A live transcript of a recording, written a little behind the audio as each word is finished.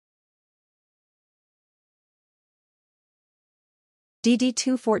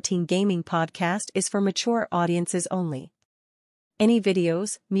DD214 Gaming Podcast is for mature audiences only. Any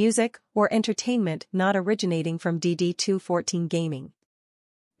videos, music, or entertainment not originating from DD214 Gaming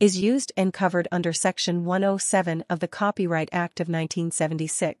is used and covered under Section 107 of the Copyright Act of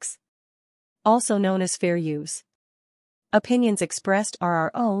 1976, also known as fair use. Opinions expressed are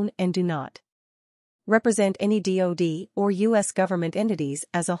our own and do not represent any DoD or U.S. government entities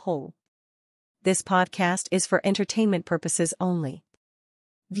as a whole. This podcast is for entertainment purposes only.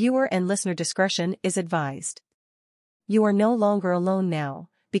 Viewer and listener discretion is advised. You are no longer alone now,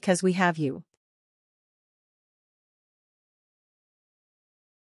 because we have you.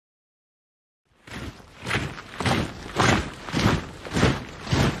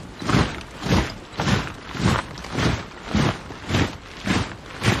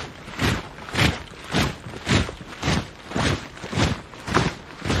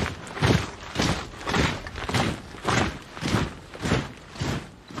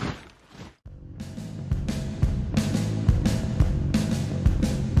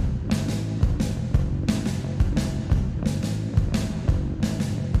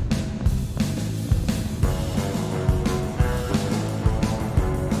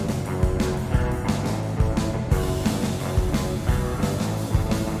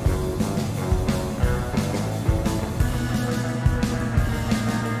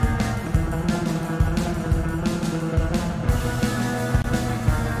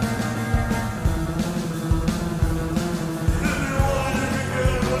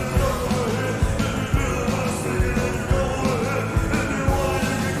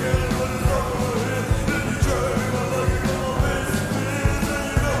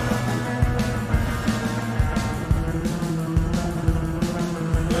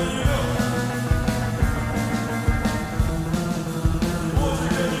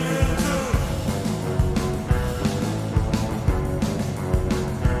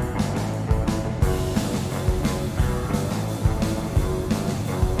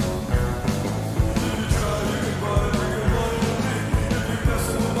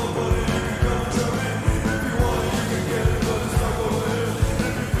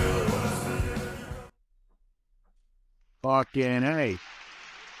 Fucking A.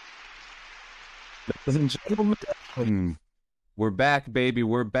 Ladies and gentlemen, we're back, baby.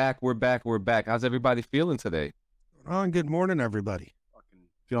 We're back. How's everybody feeling today? Good morning, everybody.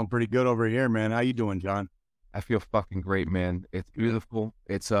 Feeling pretty good over here, man. How you doing, John? I feel fucking great, man. It's beautiful.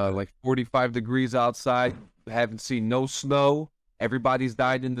 It's like 45 degrees outside. Haven't seen no snow. Everybody's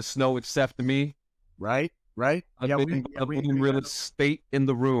died in the snow except me. Right? I've been in real estate in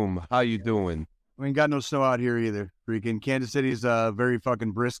the room. How you doing? We ain't got no snow out here either. Freaking Kansas City's very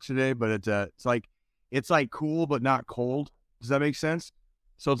fucking brisk today, but it's like cool but not cold. Does that make sense?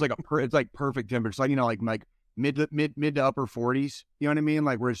 So it's like it's like perfect temperature. It's like like mid to upper 40s. You know what I mean?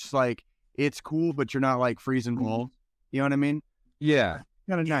 Like where it's just like it's cool, but you're not like freezing cold. You know what I mean? Yeah.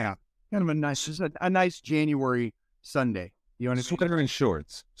 Kind of a nice, just a nice January Sunday. You know what I mean?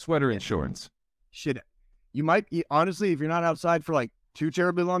 Sweater and shorts. Shit, you might honestly, if you're not outside for like too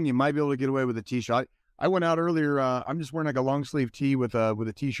terribly long, you might be able to get away with a t-shirt. I went out earlier. I'm just wearing like a long sleeve tee with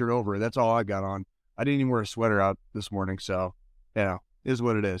a t-shirt over it. That's all I got on. I didn't even wear a sweater out this morning. So, yeah, it is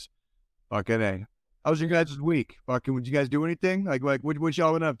what it is. Fucking A. How was your guys' week? Fucking, would you guys do anything? Like what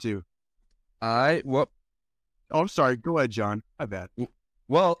y'all been up to? Oh, I'm sorry. Go ahead, John. My bad.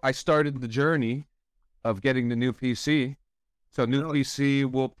 Well, I started the journey of getting the new PC. So PC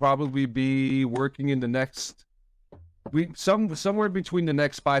will probably be working in the next somewhere between the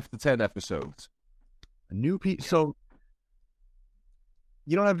next 5 to 10 episodes. A new PC. So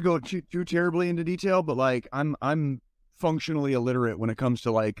you don't have to go too terribly into detail, but like I'm functionally illiterate when it comes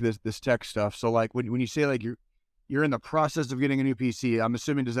to like this tech stuff. So like when you say like you're in the process of getting a new PC, I'm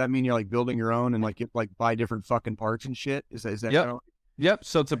assuming, does that mean you're like building your own and like you like buy different fucking parts and shit? Is that yep. Kind of... Yep.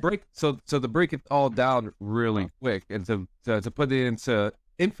 So to break it all down really quick and to put it into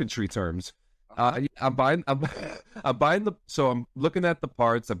infantry terms, I'm buying so I'm looking at the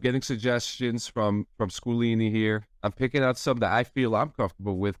parts. I'm getting suggestions from Squilini here. I'm picking out some that I feel I'm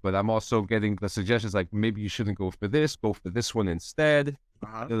comfortable with, but I'm also getting the suggestions like maybe you shouldn't go for this one instead.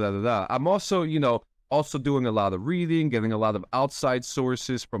 I'm also, doing a lot of reading, getting a lot of outside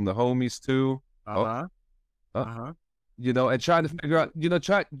sources from the homies too. And trying to figure out,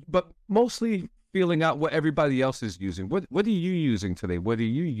 but mostly feeling out what everybody else is using. What are you using today? What are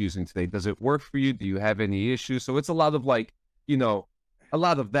you using today? Does it work for you? Do you have any issues? So it's a lot of like, a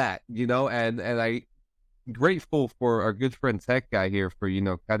lot of that, and I grateful for our good friend Tech Guy here for,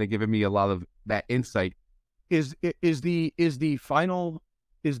 kind of giving me a lot of that insight. Is the final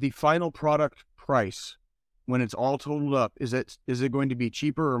product price when it's all totaled up, is it going to be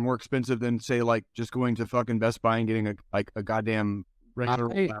cheaper or more expensive than, say, like just going to fucking Best Buy and getting a goddamn regular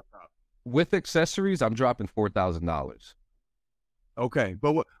laptop? With accessories, I'm dropping $4,000. Okay,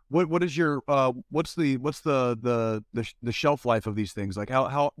 but what is your what's the shelf life of these things? Like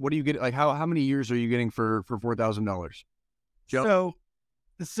how what do you get? Like how many years are you getting for $4,000?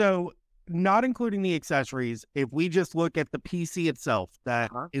 So not including the accessories, if we just look at the PC itself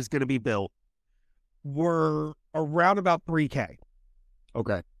that is going to be built, we're around about $3K.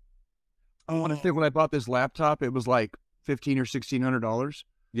 Okay. I want to say when I bought this laptop, it was like $1,500 or $1,600.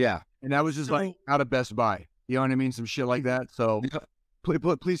 Yeah, and that was just like out of Best Buy. You know what I mean? Some shit like that. So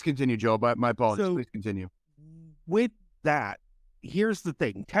please continue, Joe. My apologies. Please continue. With that, here's the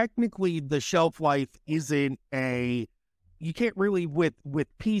thing. Technically, the shelf life isn't you can't really, with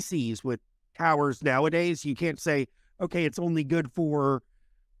PCs, with towers nowadays, you can't say, okay, it's only good for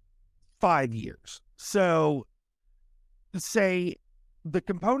 5 years. So say the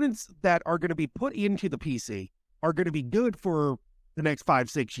components that are going to be put into the PC are going to be good for the next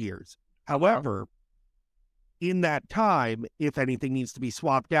 5-6 years. However, in that time, if anything needs to be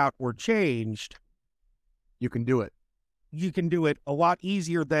swapped out or changed, you can do it. You can do it a lot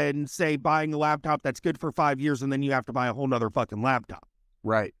easier than, say, buying a laptop that's good for 5 years and then you have to buy a whole nother fucking laptop.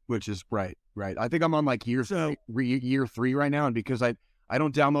 Right, which is right. I think I'm on like year 3 right now, and because I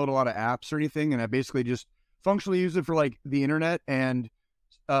don't download a lot of apps or anything, and I basically just functionally use it for like the internet and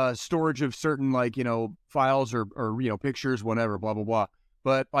storage of certain like, you know, files or you know, pictures, whatever, blah blah blah.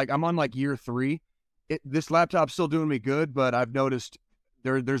 But like I'm on like year 3. This laptop's still doing me good, but I've noticed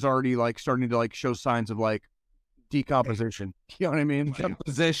there's already like starting to like show signs of like decomposition. You know what I mean?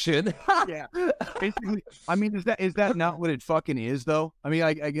 Decomposition. Yeah. Basically, I mean, is that not what it fucking is though? I mean,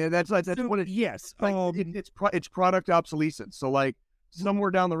 that's what it. Yes. Like, it's product obsolescence. So like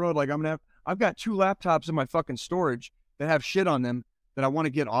somewhere down the road, like I've got 2 laptops in my fucking storage that have shit on them that I want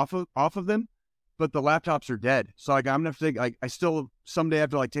to get off of them, but the laptops are dead. So like I'm gonna have to like I still someday have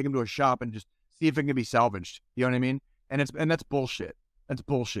to like take them to a shop and just see if it can be salvaged. You know what I mean? And that's bullshit. That's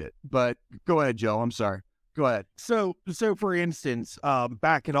bullshit. But go ahead, Joe. I'm sorry. Go ahead. So for instance,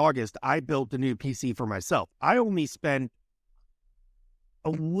 back in August, I built a new PC for myself. I only spent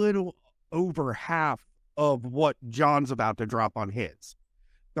a little over half of what John's about to drop on his.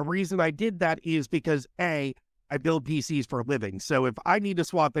 The reason I did that is because I build PCs for a living. So if I need to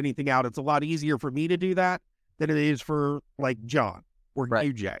swap anything out, it's a lot easier for me to do that than it is for like John or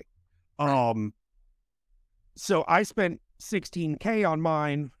UJ. So I spent $16K on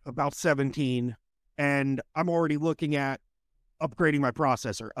mine, about 17, and I'm already looking at upgrading my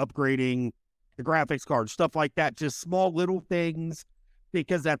processor, upgrading the graphics card, stuff like that, just small little things,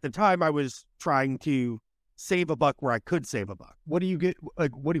 because at the time I was trying to save a buck where I could save a buck. What do you get?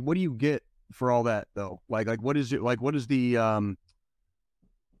 Like, what do you get for all that though? Like what is it? Like, what is the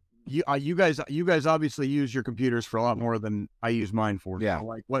you guys obviously use your computers for a lot more than I use mine for. Yeah. So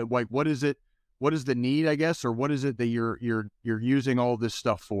like what is it? What is the need, I guess, or what is it that you're using all this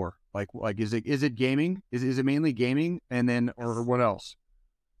stuff for? Like is it gaming? Is it mainly gaming, and then or what else?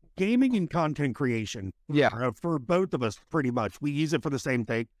 Gaming and content creation. Yeah, for both of us, pretty much. We use it for the same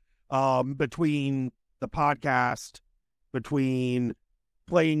thing. Between the podcast, between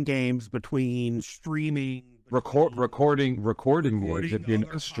playing games, between streaming, recording games if you're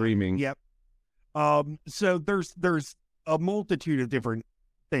not streaming. Yep. So there's a multitude of different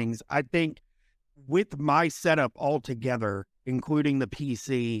things. I think with my setup altogether, including the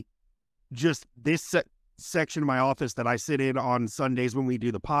PC, just this section of my office that I sit in on Sundays when we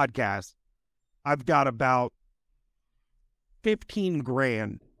do the podcast, I've got about 15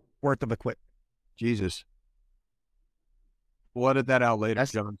 grand worth of equipment. Jesus. We'll edit that out later,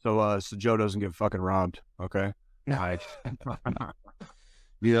 John, so Joe doesn't get fucking robbed. Okay. Nice.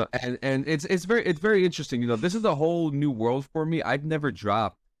 You know, and it's very interesting. You know, this is a whole new world for me. I've never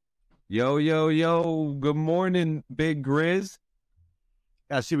dropped. Yo, good morning, Big Grizz.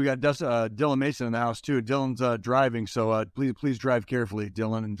 Yeah, see, we got Dylan Mason in the house too. Dylan's driving, so please drive carefully,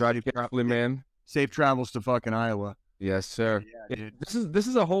 Dylan, and drive carefully, man. Safe travels to fucking Iowa. Yes, sir. Yeah, dude. This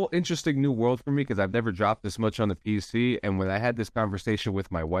is a whole interesting new world for me because I've never dropped this much on the PC. And when I had this conversation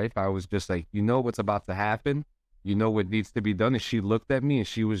with my wife, I was just like, you know what's about to happen? You know what needs to be done? And she looked at me and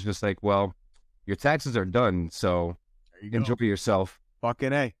she was just like, well, your taxes are done, so enjoy yourself.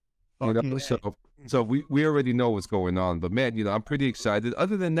 Fucking A. You know, so we already know what's going on. But man, you know, I'm pretty excited.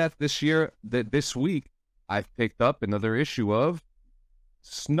 Other than that, this week, I've picked up another issue of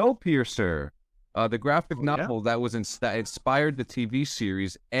Snowpiercer, the graphic novel that was inspired the TV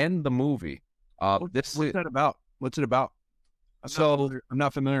series and the movie. What's that about? What's it about? I'm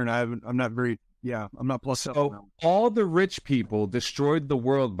not familiar, and I'm not very Yeah, I'm not plus. So all the rich people destroyed the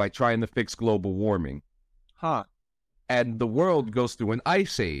world by trying to fix global warming. Huh. And the world goes through an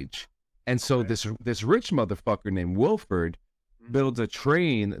ice age. And so this rich motherfucker named Wilford builds a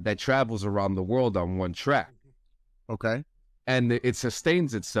train that travels around the world on one track. Okay. And it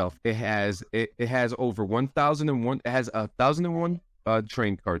sustains itself. It has over 1,001. It has 1,001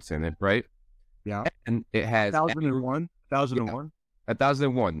 train carts in it, right? Yeah. And it has 1,001. 1,001.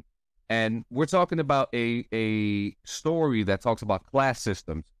 1,001. And we're talking about a story that talks about class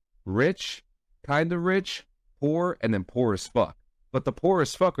systems: rich, kind of rich, poor, and then poor as fuck. But the poor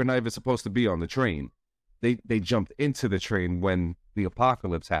as fuck are not even supposed to be on the train. They jumped into the train when the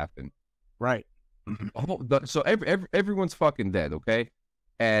apocalypse happened. Right. So everyone's fucking dead, okay?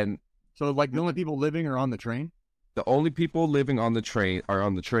 And so like the only people living are on the train? The only people living on the train are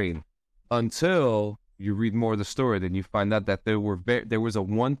on the train until you read more of the story. Then you find out that there was a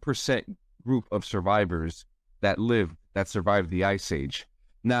 1% group of survivors that survived the ice age.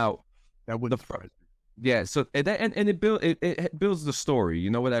 Now that would surprise me. Yeah, so it builds the story. You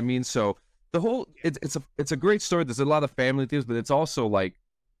know what I mean? So the whole it's a great story. There's a lot of family themes, but it's also like,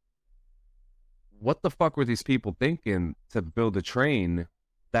 what the fuck were these people thinking to build a train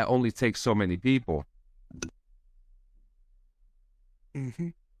that only takes so many people? Mm-hmm.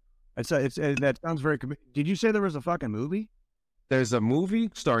 That sounds very. Did you say there was a fucking movie? There's a movie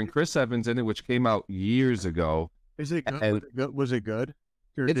starring Chris Evans in it, which came out years ago. Is it good? Was it good?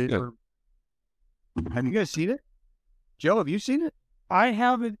 It's good. Have you guys seen it? Joe, have you seen it? I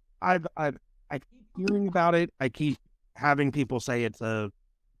haven't. I keep hearing about it. I keep having people say it's a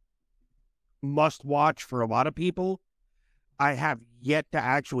must watch for a lot of people. I have yet to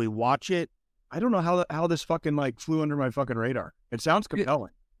actually watch it. I don't know how this fucking like flew under my fucking radar. It sounds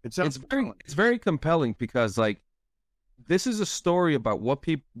compelling. It's very compelling because like this is a story about what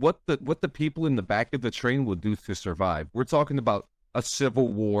the people in the back of the train will do to survive. We're talking about a civil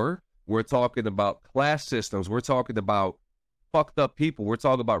war. We're talking about class systems. We're talking about fucked up people. We're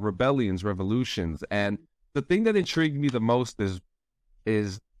talking about rebellions, revolutions. And the thing that intrigued me the most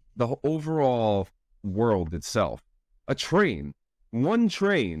is the overall world itself. One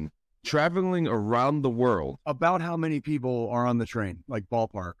train traveling around the world. About how many people are on the train? Like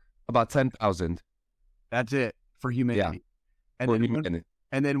ballpark? About 10,000. That's it for humanity. Yeah,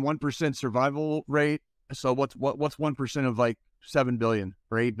 and then 1% survival rate. So what's 1% of like 7 billion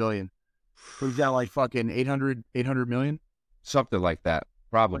or 8 billion? We've got like fucking 800 million? Something like that,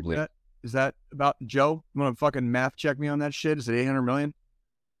 probably. Like that? Is that about, Joe? You want to fucking math check me on that shit? Is it 800 million?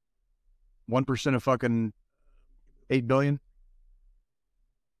 1% of fucking 8 billion?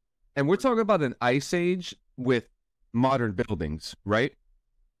 And we're talking about an ice age with modern buildings, right?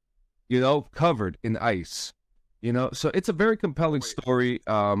 You know, covered in ice. You know, so it's a very compelling story.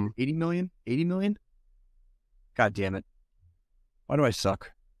 80 million? 80 million? God damn it. Why do I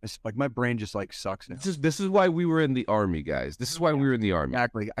suck? It's like my brain just like sucks now. This is why we were in the army, guys. This is why we were in the army.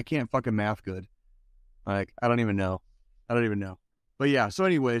 Exactly. I can't fucking math good. Like, I don't even know. But yeah, so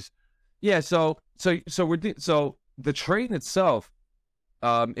anyways. Yeah, so the train itself,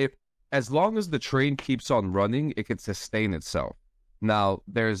 if as long as the train keeps on running, it can sustain itself. Now,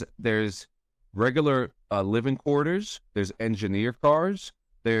 there's regular living quarters, there's engineer cars,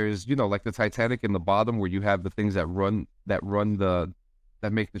 there's, you know, like the Titanic in the bottom where you have the things that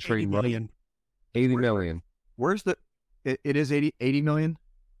make the train 80 million. run. 80 million. Where's it is 80 million?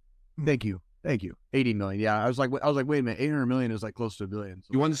 Thank you. 80 million. Yeah, I was like, wait a minute, 800 million is like close to $1 billion. So.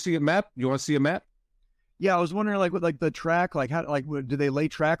 You want to see a map? Yeah, I was wondering like what, like the track, like how, like do they lay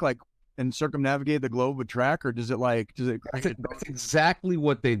track like and circumnavigate the globe with track, or does it? That's exactly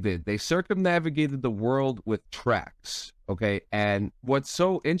what they did. They circumnavigated the world with tracks. Okay, and what's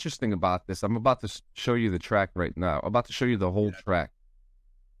so interesting about this, I'm about to show you the track right now. I'm about to show you the whole track.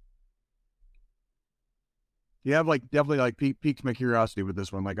 You have like definitely like piqued my curiosity with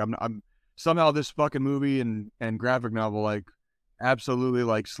this one. Like I'm somehow this fucking movie and graphic novel like absolutely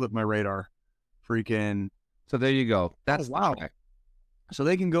like slipped my radar. Freaking. So there you go. That's wow. The track. So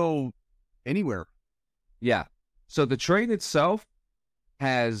they can go anywhere. Yeah. So the train itself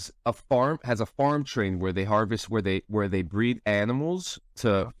has a farm train where they harvest, where they breed animals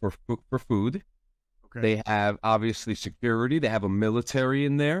for food. Okay. They have obviously security. They have a military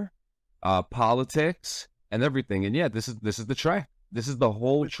in there, politics and everything. And yeah, this is the track. This is the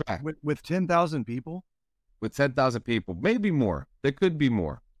whole track with 10,000 people. With 10,000 people, maybe more. There could be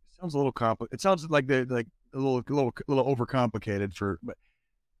more. Sounds a little complicated. It sounds like they're like a little overcomplicated for. But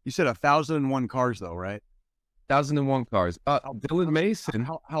you said 1,001 cars though, right? 1,001 cars. Dylan Mason.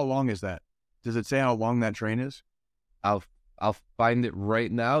 How long is that? Does it say how long that train is? I'll I'll find it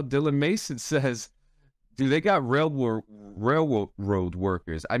right now. Dylan Mason says, "Do they got railroad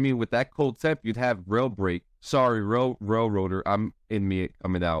workers? I mean, with that cold temp, you'd have rail break. Sorry, railroader. I'm in me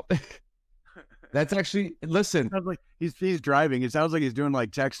coming out." That's actually, listen. Sounds like he's driving. It sounds like he's doing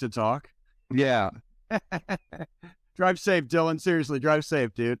like text to talk. Yeah. Drive safe, Dylan. Seriously, drive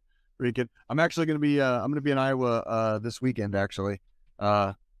safe, dude. Freaking. I'm actually gonna be in Iowa this weekend actually,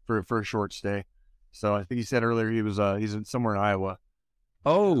 for a short stay. So I think he said earlier he's somewhere in Iowa.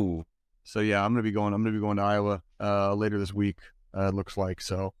 Oh. So yeah, I'm gonna be going to Iowa later this week. It looks like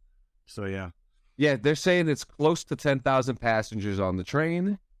so yeah. Yeah, they're saying it's close to 10,000 passengers on the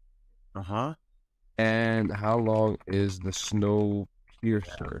train. Uh-huh. And how long is the snow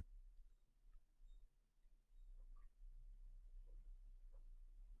piercer?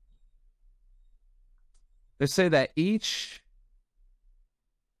 They say that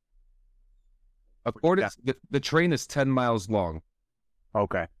according to the train is 10 miles long.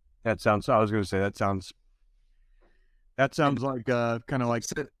 Okay. I was going to say that sounds like kind of like,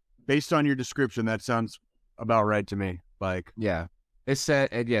 based on your description, that sounds about right to me. Like, yeah. It's said,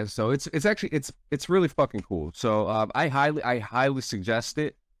 and yeah, so it's actually it's really fucking cool. So I highly suggest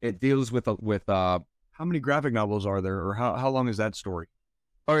it. It deals with how many graphic novels are there, or how long is that story?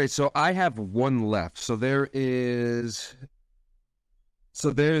 All right, so I have one left. So there's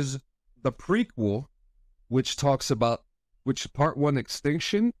the prequel, which talks about part 1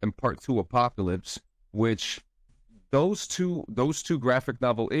 extinction and part 2 apocalypse, which those two graphic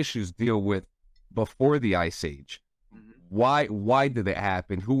novel issues deal with before the Ice Age. Why did it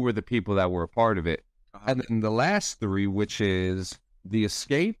happen? Who were the people that were a part of it? And then the last 3, which is The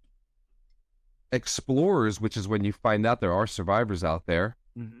Escape, Explorers, which is when you find out there are survivors out there,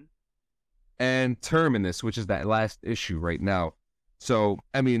 and Terminus, which is that last issue right now. So,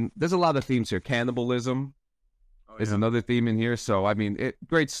 I mean, there's a lot of themes here. Cannibalism is another theme in here. So, I mean,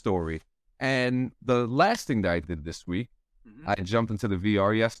 great story. And the last thing that I did this week, I jumped into the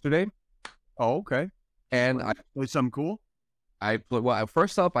VR yesterday. Oh, okay. And I played something cool.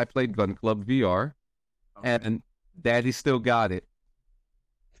 First off, I played Gun Club VR, and Daddy still got it.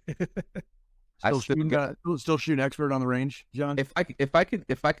 Still shooting expert on the range, John. If I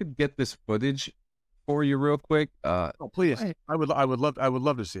could get this footage for you real quick. Oh, please. I would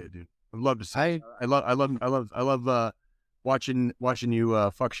love to see it, dude. I'd love to see it. I love watching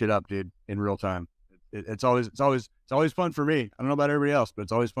you fuck shit up, dude, in real time. It's always fun for me. I don't know about everybody else, but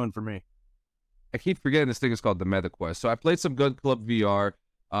it's always fun for me. I keep forgetting this thing is called the MetaQuest. So I played some Gun Club VR.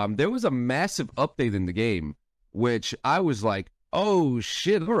 There was a massive update in the game, which I was like, oh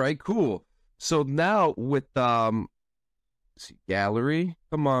shit, all right, cool. So now with let's see, gallery,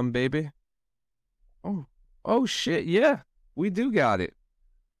 come on, baby. Oh shit, yeah, we do got it.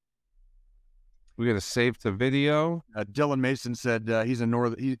 We're gonna save to video. Dylan Mason said he's going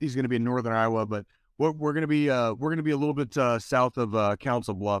to be in northern Iowa, but we're going to be a little bit south of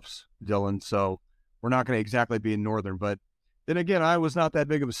Council Bluffs, Dylan. So we're not going to exactly be in northern, but then again, Iowa's not that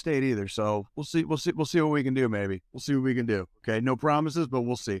big of a state either. So we'll see what we can do. Maybe we'll see what we can do. Okay, no promises, but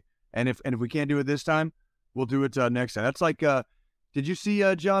we'll see. And if we can't do it this time, we'll do it next time. That's like, did you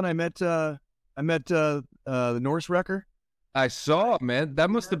see John? I met the Norse Wrecker. I saw, man.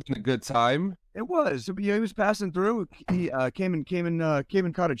 That must have been a good time. It was. He was passing through. He came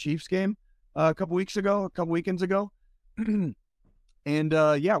and caught a Chiefs game a couple weekends ago, and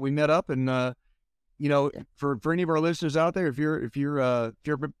yeah, we met up. And for any of our listeners out there, if you're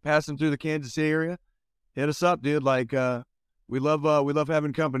passing through the Kansas City area, hit us up, dude. Like we love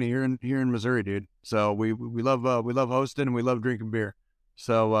having company here in Missouri, dude. So we love hosting and we love drinking beer.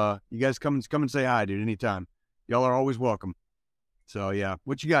 So you guys come and say hi, dude, anytime. Y'all are always welcome. So yeah,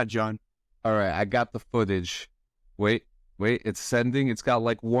 what you got, John? All right, I got the footage. Wait, it's sending. It's got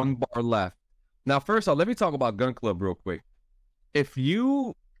like one bar left. Now, first off, let me talk about Gun Club real quick. If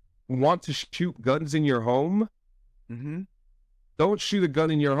you want to shoot guns in your home, don't shoot a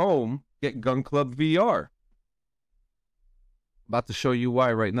gun in your home. Get Gun Club VR. About to show you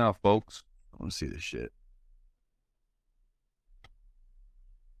why right now, folks. I want to see this shit.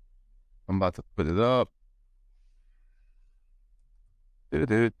 I'm about to put it up. Do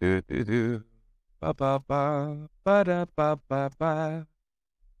do do do do. Ba ba ba ba da ba ba ba.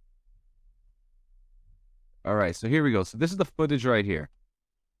 All right, so here we go. So this is the footage right here.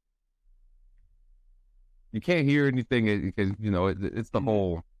 You can't hear anything because it's the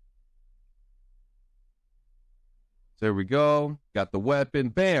whole. So there we go. Got the weapon.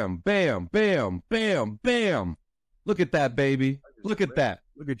 Bam, bam, bam, bam, bam. Look at that, baby. Look at that.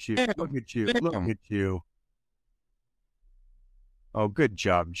 Look at you. Bam, Look at you. bam. Look at you. Oh, good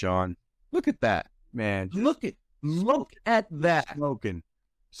job, John. Look at that. Man, Look at Look at that.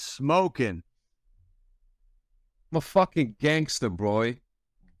 Smoking. I'm a fucking gangster, bro. You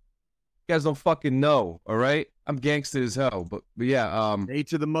guys don't fucking know, all right? I'm gangster as hell, but yeah. A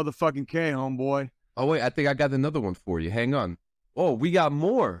to the motherfucking K, homeboy. Oh, wait, I think I got another one for you. Hang on. Oh, we got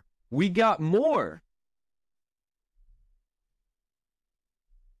more. We got more.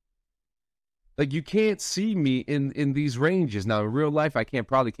 Like, you can't see me in these ranges. Now, in real life, I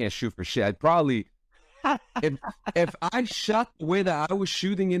probably can't shoot for shit. I'd probably... if I shot the way that I was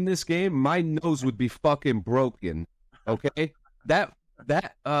shooting in this game, my nose would be fucking broken. Okay? That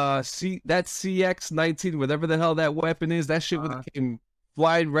CX-19, whatever the hell that weapon is, that shit would have came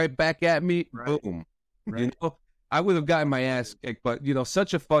flying right back at me. Right. Boom. Right. You know, I would have gotten my ass kicked, but you know,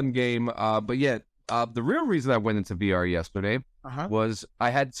 such a fun game. But yeah, the real reason I went into VR yesterday was I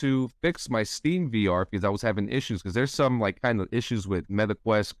had to fix my Steam VR because I was having issues, because there's some like kind of issues with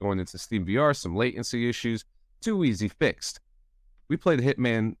MetaQuest going into Steam VR, some latency issues. Too easy fixed. We played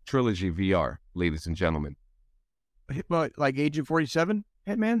Hitman Trilogy VR, ladies and gentlemen. Like Agent 47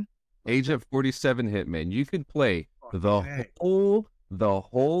 Hitman? Agent 47 Hitman. You could play the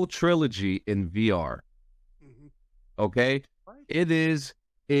whole trilogy in VR. Okay? It is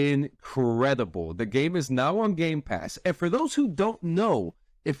incredible. The game is now on Game Pass. And for those who don't know,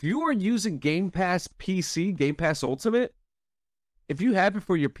 if you are using Game Pass PC, Game Pass Ultimate, if you have it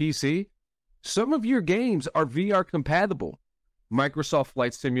for your PC, some of your games are VR compatible. Microsoft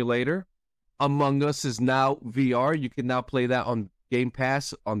Flight Simulator, Among Us is now VR. You can now play that on Game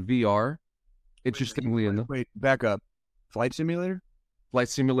Pass on VR. Interestingly enough. Wait, back up. Flight Simulator? Flight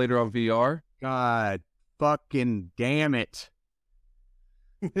Simulator on VR. God fucking damn it.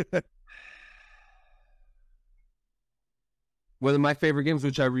 One of my favorite games,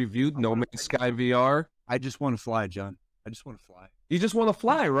 which I reviewed, No Man's Sky VR. I just want to fly, John. I just want to fly. You just want to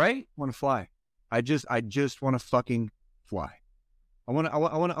fly, right? I want to fly. I just want to fucking fly. I want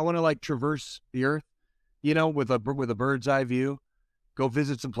to like traverse the earth, you know, with a bird's eye view. Go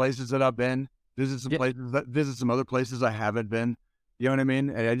visit some places that I've been. Visit some other places I haven't been. You know what I mean?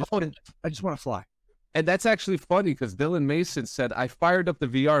 And I just want to fly. And that's actually funny because Dylan Mason said, I fired up the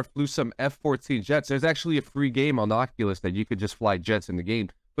VR, flew some F-14 jets. There's actually a free game on Oculus that you could just fly jets in the game.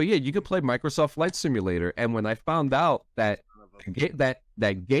 But yeah, you could play Microsoft Flight Simulator. And when I found out that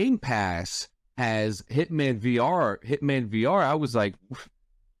Game Pass has Hitman VR, I was like,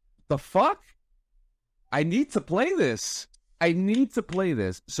 the fuck? I need to play this.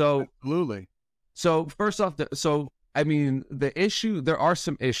 So absolutely. So first off, I mean, there are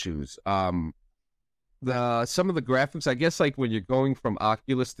some issues. Some of the graphics, I guess, like when you're going from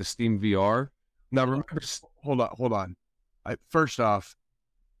Oculus to Steam VR. Now, remember, hold on. First off,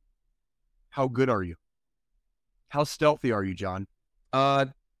 how good are you? How stealthy are you, John?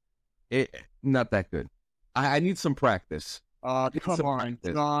 Not that good. I need some practice. Come on,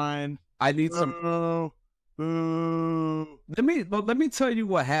 John. I need some. Boo. Let me tell you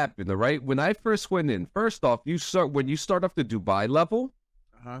what happened. All right, when I first went in, first off, when you start off the Dubai level.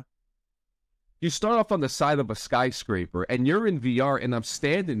 You start off on the side of a skyscraper, and you're in VR, and I'm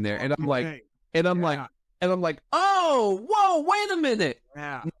standing there, and I'm like, oh, whoa, wait a minute.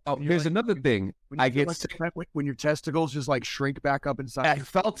 Yeah. Oh, here's another thing. I get when your testicles just like shrink back up inside. I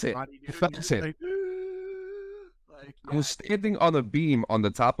felt it. I was standing on a beam on the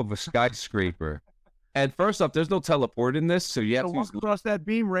top of a skyscraper, and first off, there's no teleport in this, so you have to walk across that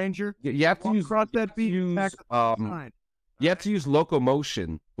beam, Ranger. You have to use across that beam. You have to use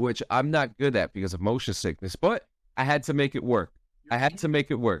locomotion, which I'm not good at because of motion sickness, but I had to make it work.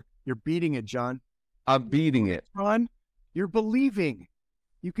 You're beating it, John. I'm beating it. John, you're believing.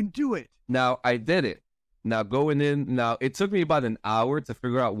 You can do it. Now, I did it. Now, it took me about an hour to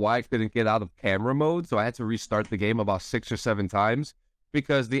figure out why I couldn't get out of camera mode, so I had to restart the game about 6 or 7 times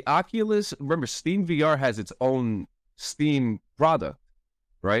because the Oculus, remember, Steam VR has its own Steam product,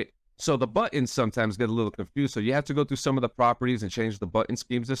 right? So the buttons sometimes get a little confused. So you have to go through some of the properties and change the button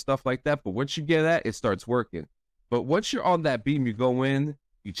schemes and stuff like that. But once you get that, it starts working. But once you're on that beam, you go in,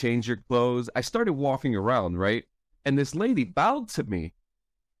 you change your clothes. I started walking around, right? And this lady bowed to me.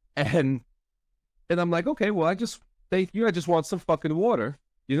 And I'm like, okay, well, thank you. I just want some fucking water.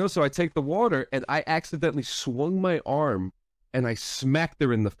 You know, so I take the water and I accidentally swung my arm and I smacked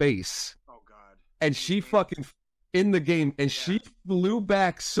her in the face. Oh, God. And she fucking... in the game, and she flew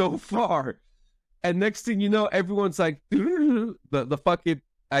back so far, and next thing you know, everyone's like, the fucking,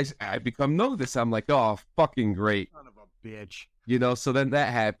 I become notice. I'm like, oh, fucking great. Son of a bitch. You know, so then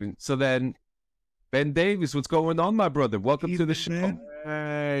that happened. So then, Ben Davies, what's going on, my brother? Welcome to the show.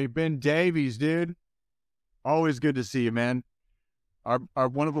 Hey, Ben Davies, dude. Always good to see you, man. Our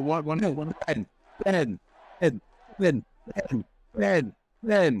one of the one. Ben, Ben,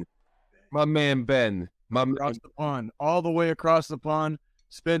 my man Ben, across the pond, all the way across the pond,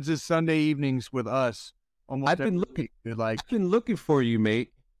 spends his Sunday evenings with us. Almost I've been looking for you,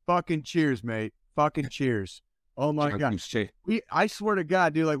 mate. Fucking cheers, mate. Fucking cheers. Oh my God. I swear to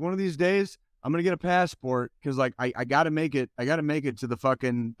God, dude, like one of these days, I'm gonna get a passport because like I gotta make it. I gotta make it to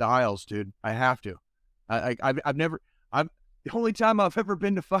the Isles, dude. I have to. The only time I've ever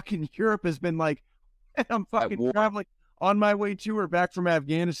been to fucking Europe has been like I'm fucking traveling on my way to or back from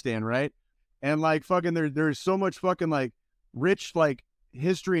Afghanistan, right? And like fucking there's so much fucking like rich like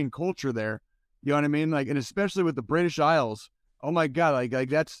history and culture there. You know what I mean? Like, and especially with the British Isles. Oh my God, like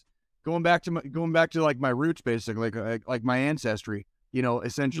that's going back to like my roots, basically, like my ancestry. You know,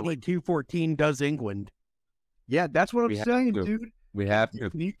 essentially. Like 214 does England. Yeah, that's what I'm saying, dude. We have to.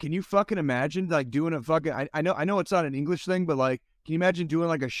 Can you fucking imagine like doing a fucking? I know it's not an English thing, but like, can you imagine doing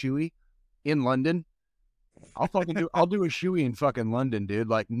like a shoey in London? I'll do a shoey in fucking London, dude.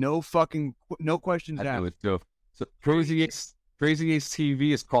 Like no questions asked. So Crazy Ace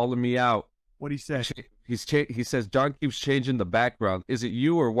TV is calling me out. What'd he say? He says John keeps changing the background. Is it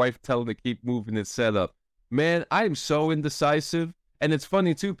you or wife telling to keep moving his setup? Man, I am so indecisive. And it's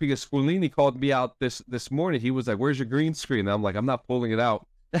funny too because Squillini called me out this morning. He was like, "Where's your green screen?" And I'm like, "I'm not pulling it out."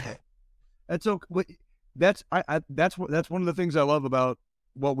 That's okay. That's one of the things I love about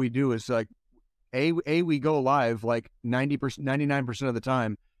what we do is like, we go live like 90%, 99% of the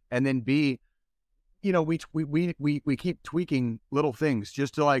time, and then B, you know, we keep tweaking little things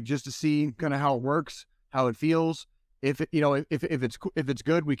just to see kind of how it works, how it feels. If it's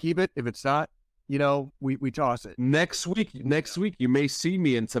good, we keep it. If it's not, you know, we toss it. Next week, you may see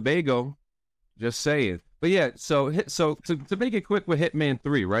me in Tobago. Just saying. But yeah, so to make it quick with Hitman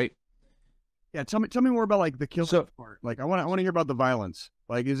 3, right? Yeah, tell me more about like the kill part. Like I want to hear about the violence.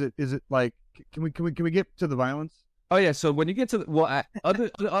 Like is it like can we get to the violence? Oh yeah, so when you get to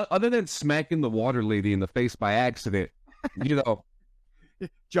other than smacking the water lady in the face by accident, you know,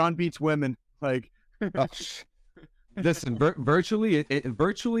 John beats women like. Listen, virtually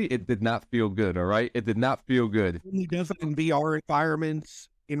it did not feel good. All right, it did not feel good. He does it in VR environments.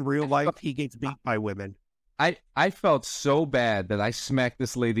 In real life, he gets beat by women. I felt so bad that I smacked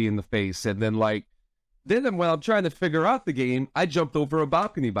this lady in the face, and then when I'm trying to figure out the game, I jumped over a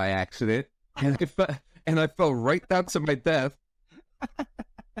balcony by accident, and I fell right down to my death.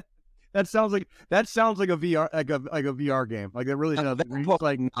 That sounds like a VR like a VR game. Like it really sounds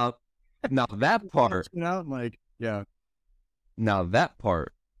like now that part, you know, like yeah. Now that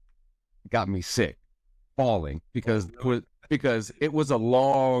part got me sick, falling because it was a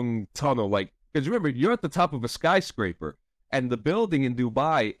long tunnel. Like, because remember, you're at the top of a skyscraper, and the building in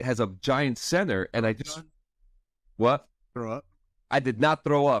Dubai has a giant center. And I just what? Throw up? I did not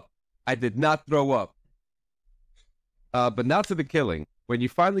throw up. But now to the killing. When you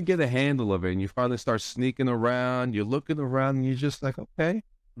finally get a handle of it, and you finally start sneaking around, you're looking around, and you're just like, okay.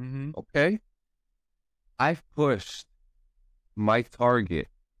 Okay. I've pushed my target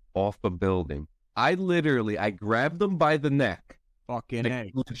off a building. I grabbed them by the neck. Fucking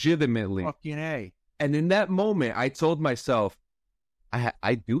A. Legitimately. Fucking A. And in that moment, I told myself,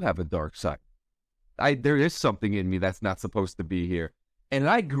 I do have a dark side. There is something in me that's not supposed to be here. And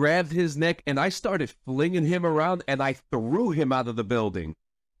I grabbed his neck and I started flinging him around and I threw him out of the building.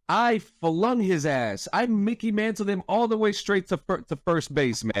 I flung his ass. I Mickey Mantled him all the way straight to first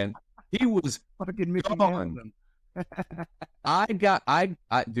base, man. He was fucking Mickey Mantled him.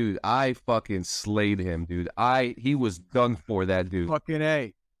 Dude, I fucking slayed him, dude. He was done for, that dude. Fucking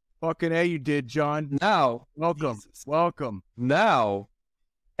A, you did, John. Now, welcome. Now,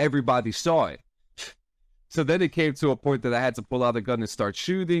 everybody saw it. So then it came to a point that I had to pull out a gun and start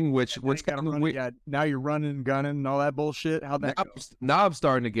shooting, which kind of weird. Yeah, now you're running, gunning, and all that bullshit. How'd that go? Now I'm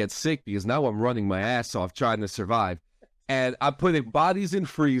starting to get sick because now I'm running my ass off trying to survive, and I'm putting bodies in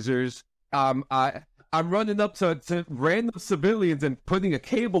freezers. I'm running up to random civilians and putting a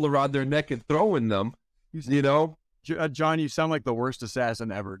cable around their neck and throwing them. You know, John, you sound like the worst assassin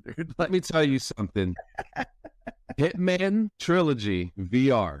ever, dude. Let me tell you something. Hitman Trilogy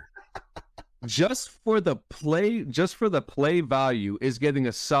VR. Just for the play value is getting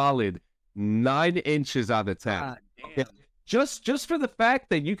a solid 9 inches out of 10. Okay. Just for the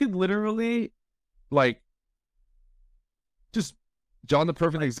fact that you could literally, like, just John's the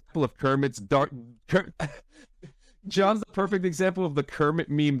perfect example of John's the perfect example of the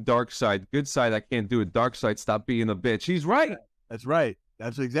Kermit meme. Dark side, good side. I can't do it. Dark side, stop being a bitch. He's right. That's right.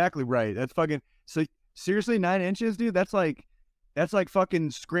 That's exactly right. That's fucking. So seriously, 9 inches, dude. That's like. That's like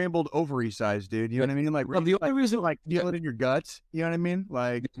fucking scrambled ovary size, dude. You know what I mean? Like, Well, the only reason, like feel it in your guts. You know what I mean?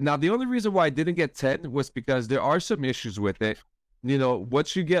 Like, now the only reason why I didn't get 10 was because there are some issues with it. You know,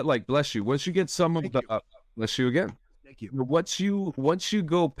 once you get like, bless you, once you get some of the, bless you again. thank you. Once you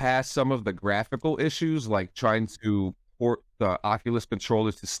go past some of the graphical issues, like trying to port the Oculus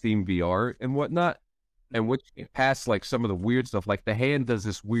controllers to Steam VR and whatnot, and once you get past like some of the weird stuff, like the hand does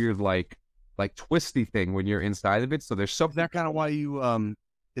this weird like twisty thing when you're inside of it. So there's something. Is that kind of why you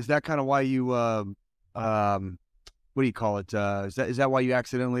what do you call it? Is that why you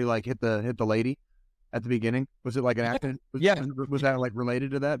accidentally like hit the lady at the beginning? Was it like an accident? Was that like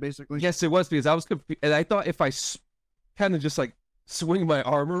related to that basically? Yes, it was, because I was confused, and I thought if I kind of just like swing my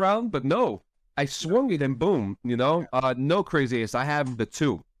arm around, but no, I swung it and boom, you know. No crazy ass. I have the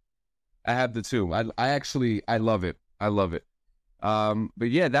two. I love it. I love it. But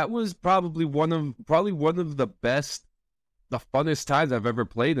yeah, that was probably one of the best, the funnest times I've ever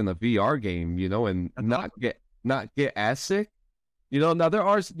played in a VR game, you know, and not get ass sick. You know, now there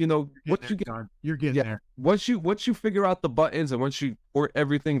are, you know, you're getting there. Once you figure out the buttons and once you port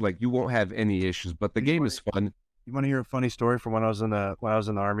everything, like you won't have any issues. But the game is fun. You want to hear a funny story from when I was in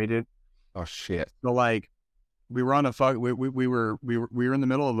the army, dude? Oh shit. So like, we were on a we were in the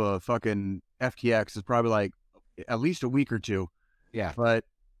middle of a fucking FTX. It's probably like at least a week or two. Yeah. But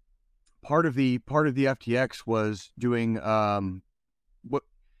part of the FTX was doing what,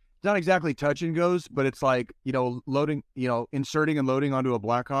 not exactly touch and goes, but it's like, you know, loading, you know, inserting and loading onto a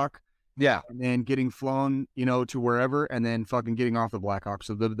Blackhawk. Yeah. And then getting flown, you know, to wherever, and then fucking getting off the Blackhawk.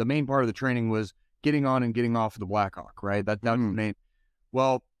 So the main part of the training was getting on and getting off the Blackhawk, right? That's the main.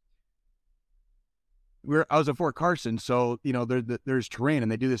 Well, I was at Fort Carson, so you know there's terrain,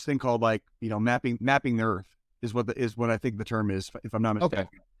 and they do this thing called like, you know, mapping the earth is what I think the term is, if I'm not mistaken.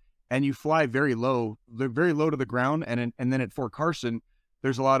 Okay. And you fly very low to the ground, and then at Fort Carson,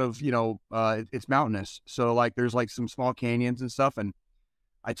 there's a lot of, you know, it's mountainous, so like there's like some small canyons and stuff. And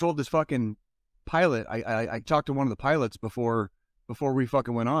I told this fucking pilot, I talked to one of the pilots before we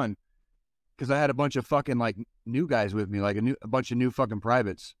fucking went on, because I had a bunch of fucking like new guys with me, like a bunch of new fucking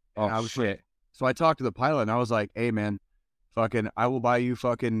privates. Oh shit. So I talked to the pilot and I was like, hey man, fucking, I will buy you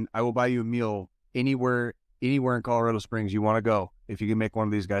a meal anywhere in Colorado Springs you want to go if you can make one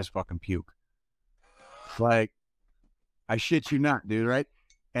of these guys fucking puke. Like, I shit you not, dude, right?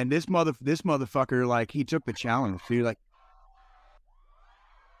 And this motherfucker, like, he took the challenge, dude. Like,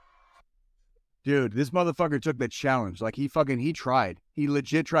 dude, this motherfucker took the challenge. Like, he tried. He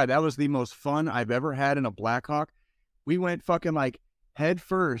legit tried. That was the most fun I've ever had in a Blackhawk. We went fucking like head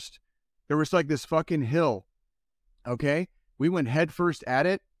first. There was like this fucking hill, okay? We went head first at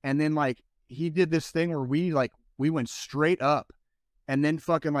it, and then like he did this thing where we went straight up and then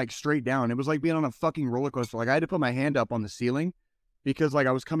fucking like straight down. It was like being on a fucking roller coaster. Like I had to put my hand up on the ceiling because like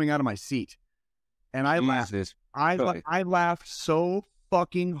I was coming out of my seat. And I laughed. I laughed so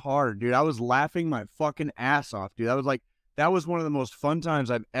fucking hard, dude. I was laughing my fucking ass off, dude. That was one of the most fun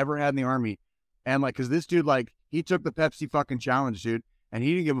times I've ever had in the Army. And like, cause this dude, like, he took the Pepsi fucking challenge, dude. And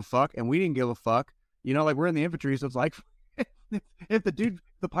he didn't give a fuck, and we didn't give a fuck. You know, like, we're in the infantry, so it's like, if the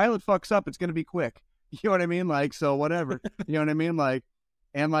pilot fucks up, it's going to be quick. You know what I mean? Like, so whatever. You know what I mean? Like,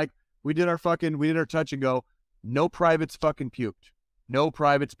 and like, we did our touch and go. No privates fucking puked. No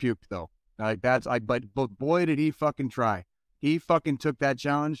privates puked, though. Like, but boy, did he fucking try. He fucking took that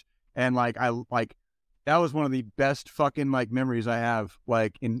challenge, and like, that was one of the best fucking like memories I have,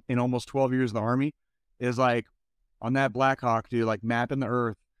 like, in almost 12 years of the Army, is like, on that Blackhawk, dude, like mapping the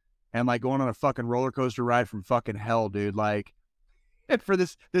earth and like going on a fucking roller coaster ride from fucking hell, dude. Like, and for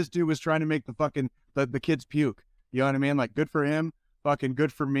this dude was trying to make the kids puke. You know what I mean? Like, good for him. Fucking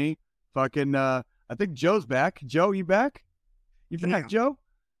good for me. Fucking, I think Joe's back. Joe, you back? You back, Joe?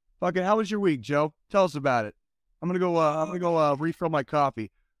 Fucking, how was your week, Joe? Tell us about it. I'm gonna go refill my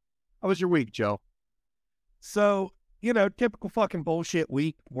coffee. How was your week, Joe? So, you know, typical fucking bullshit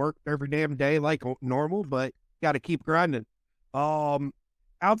week. Worked every damn day like normal, but got to keep grinding.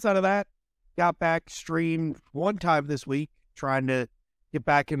 Outside of that, got back, streamed one time this week, trying to get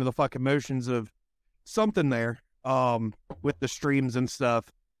back into the fucking motions of something there, with the streams and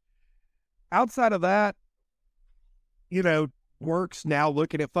stuff. Outside of that, you know, work's now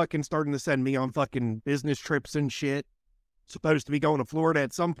looking at fucking starting to send me on fucking business trips and shit. Supposed to be going to Florida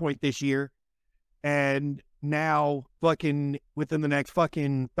at some point this year. And now fucking within the next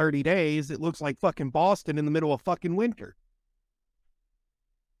fucking 30 days, it looks like fucking Boston in the middle of fucking winter.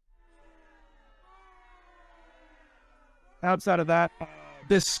 Outside of that,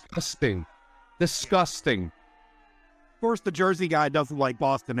 disgusting. Of course, the Jersey guy doesn't like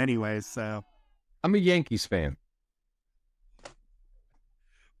Boston anyways, so. I'm a Yankees fan.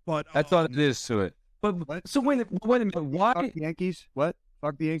 But That's all it is to it. But What? so wait a minute. Why? Fuck the Yankees. What?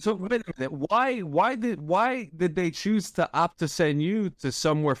 Fuck the Yankees. So wait a minute. Why did they choose to opt to send you to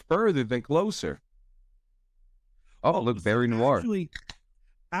somewhere further than closer? Oh, look, very noir.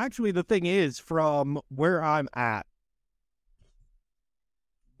 Actually, the thing is, from where I'm at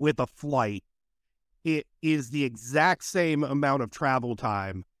with a flight, it is the exact same amount of travel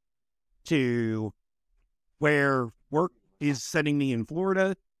time to where work is sending me in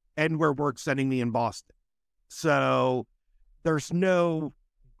Florida and where work's sending me in Boston. So there's no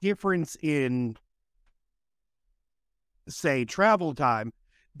difference in, say, travel time.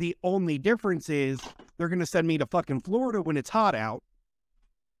 The only difference is they're going to send me to fucking Florida when it's hot out.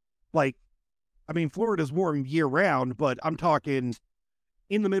 Like, I mean, Florida's warm year round, but I'm talking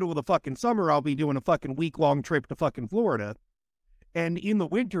in the middle of the fucking summer, I'll be doing a fucking week-long trip to fucking Florida. And in the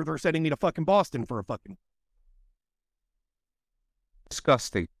winter, they're sending me to fucking Boston for a fucking...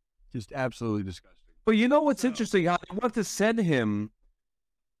 Disgusting. Just absolutely disgusting. But you know what's interesting? I want to send him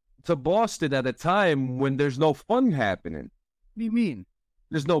to Boston at a time when there's no fun happening. What do you mean?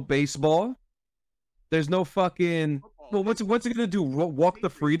 There's no baseball. There's no fucking... Well, what's he gonna do? Walk the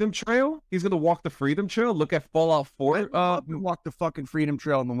Freedom Trail? He's gonna walk the Freedom Trail? Look at Fallout 4? Walk the fucking Freedom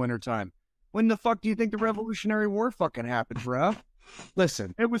Trail in the wintertime. When the fuck do you think the Revolutionary War fucking happened, bro?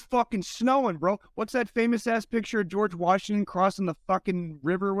 Listen. It was fucking snowing, bro. What's that famous ass picture of George Washington crossing the fucking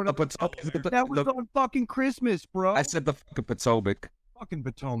river? Whatever. That was on fucking Christmas, bro. I said the fucking Potomac. Fucking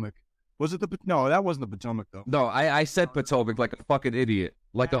Potomac. Was it the... No, that wasn't the Potomac, though. No, I said Potomac like a fucking idiot.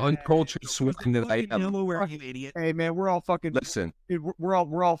 Like an uncultured swine that I am. Delaware, you idiot. Hey, man, we're all fucking... Listen. Dude, we're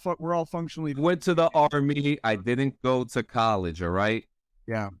all functionally... Went to the army. I didn't go to college, all right?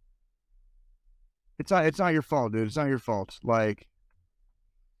 Yeah. It's not your fault, dude. It's not your fault. Like...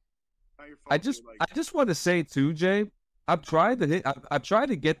 I just want to say too, Jay. I've tried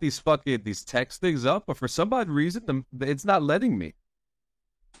to get these text things up, but for some odd reason, it's not letting me.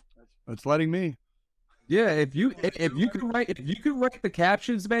 It's letting me. Yeah, if you could write the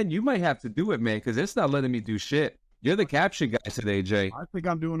captions, man, you might have to do it, man, because it's not letting me do shit. You're the caption guy today, Jay. I think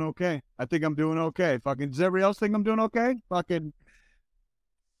I'm doing okay. Fucking, does everybody else think I'm doing okay? Fucking,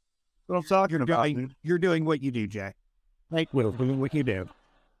 what I'm talking about, dude. You're doing what you do, Jay. Thank you for what you do.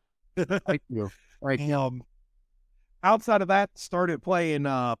 Thank you. Right. Outside of that, started playing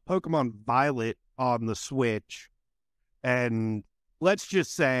Pokemon Violet on the Switch, and let's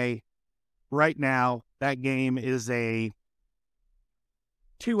just say, right now, that game is a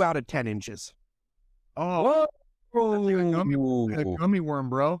 2 out of 10 inches. Oh, that's like a gummy worm,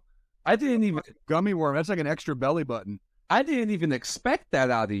 bro. I didn't even gummy worm. That's like an extra belly button. I didn't even expect that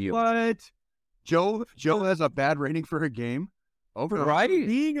out of you. What? Joe has a bad rating for her game. Right? For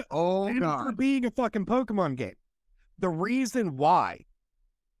being a fucking Pokemon game. The reason why,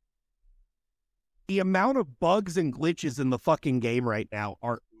 the amount of bugs and glitches in the fucking game right now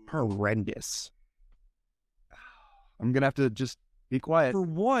are horrendous. I'm gonna have to just be quiet. For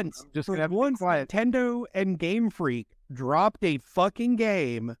once, Nintendo and Game Freak dropped a fucking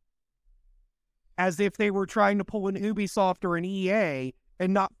game as if they were trying to pull an Ubisoft or an EA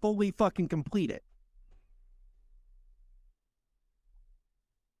and not fully fucking complete it.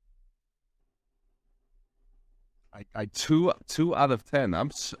 I 2 out of 10. I'm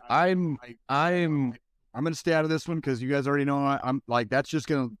gonna stay out of this one because you guys already know I'm like, that's just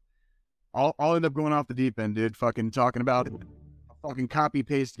gonna... I'll end up going off the deep end, dude. Fucking talking about a fucking copy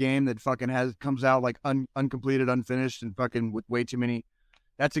paste game that fucking comes out like uncompleted, unfinished, and fucking with way too many.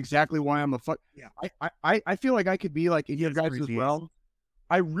 That's exactly why I'm a fuck. Yeah. I feel like I could be like in your guys' realm.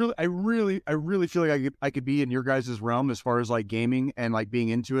 I really feel like I could be in your guys' realm as far as like gaming and like being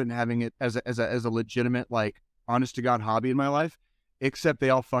into it and having it as a legitimate, like, honest to God hobby in my life. Except they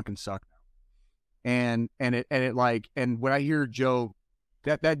all fucking suck now. And when I hear Joe.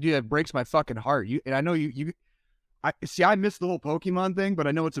 That dude, that breaks my fucking heart. I know I missed the whole Pokemon thing, but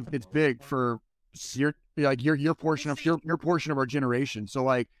I know it's big for your portion of our generation. So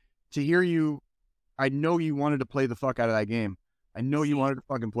like to hear you, I know you wanted to play the fuck out of that game. I know you wanted to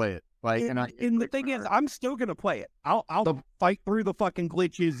fucking play it. Like, and the thing is, I'm still gonna play it. I'll fight through the fucking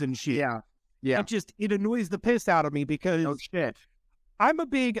glitches and shit. Yeah. It annoys the piss out of me because no shit. I'm a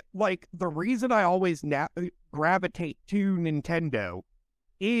big, like, the reason I always gravitate to Nintendo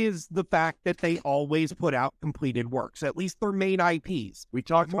is the fact that they always put out completed works, at least their main IPs. We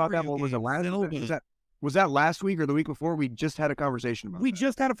talked about that. What was it last? Was that last week or the week before? We just had a conversation about it. We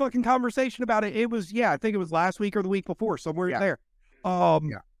just had a fucking conversation about it. It was, I think it was last week or the week before, somewhere there.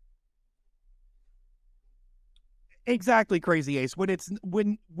 Exactly, Crazy Ace.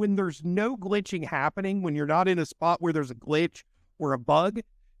 When there's no glitching happening, when you're not in a spot where there's a glitch or a bug,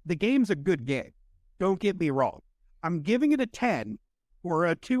 the game's a good game. Don't get me wrong. I'm giving it a 10 or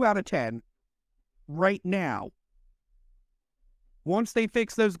a 2 out of 10 right now. Once they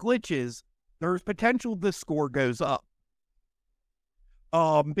fix those glitches, there's potential the score goes up.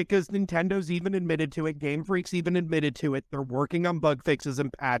 Because Nintendo's even admitted to it, Game Freak's even admitted to it. They're working on bug fixes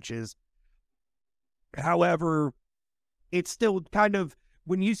and patches. However, it's still kind of,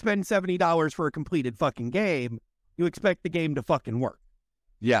 when you spend $70 for a completed fucking game, you expect the game to fucking work.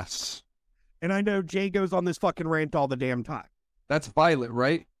 Yes. And I know Jay goes on this fucking rant all the damn time. That's Violet,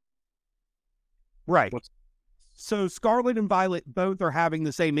 right? Right. So Scarlet and Violet both are having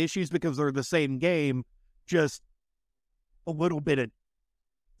the same issues because they're the same game, just a little bit of,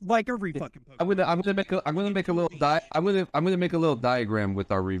 like every fucking Pokemon. I'm gonna make a little diagram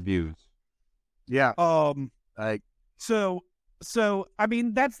with our reviews. Yeah. So I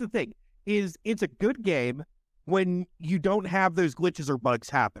mean, that's the thing, is it's a good game when you don't have those glitches or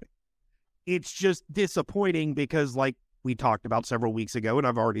bugs happening. It's just disappointing because, like we talked about several weeks ago, and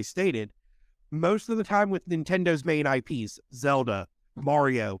I've already stated, most of the time with Nintendo's main IPs, Zelda,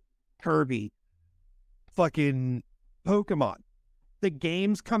 Mario, Kirby, fucking Pokemon, the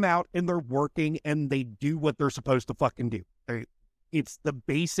games come out and they're working and they do what they're supposed to fucking do. It's the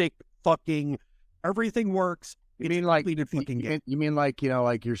basic fucking, everything works. You mean like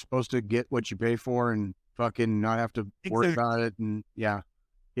you're supposed to get what you pay for and fucking not have to worry about it, and yeah.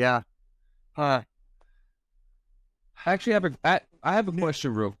 Actually, I have a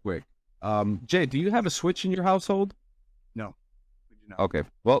question real quick. Jay, do you have a Switch in your household? No, we do not. Okay,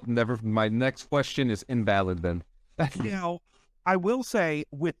 well, never. My next question is invalid then. Now, I will say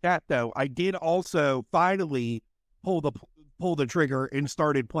with that though, I did also finally pull the trigger and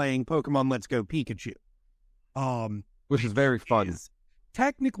started playing Pokemon Let's Go Pikachu. Which is very fun. Is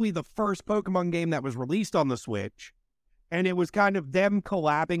technically the first Pokemon game that was released on the Switch, and it was kind of them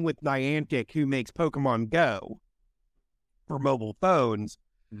collabing with Niantic, who makes Pokemon Go for mobile phones,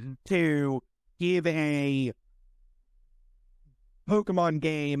 to give a Pokemon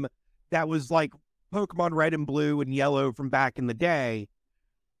game that was like Pokemon Red and Blue and Yellow from back in the day,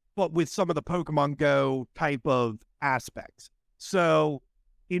 but with some of the Pokemon Go type of aspects. So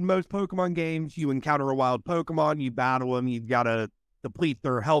in most Pokemon games, you encounter a wild Pokemon, you battle them, you've got to deplete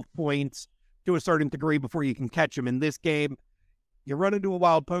their health points to a certain degree before you can catch them. In this game, you run into a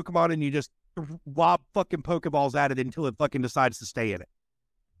wild Pokemon and you just lob fucking Pokeballs at it until it fucking decides to stay in it.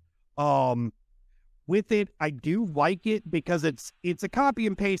 With it, I do like it because it's a copy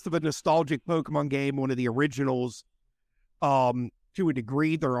and paste of a nostalgic Pokemon game, one of the originals. To a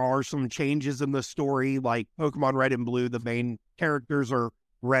degree, there are some changes in the story, like Pokemon Red and Blue. The main characters are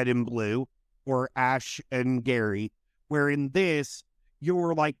Red and Blue, or Ash and Gary, where in this,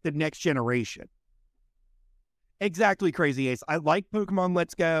 you're like the next generation. Exactly, Crazy Ace. I like Pokemon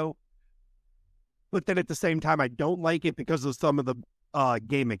Let's Go, but then at the same time, I don't like it because of some of the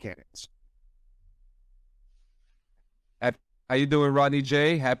game mechanics. How you doing, Ronnie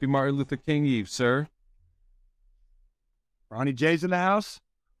J? Happy Martin Luther King Eve, sir. Ronnie J's in the house?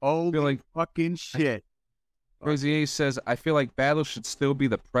 Holy fucking shit. Crazy Ace says, I feel like battle should still be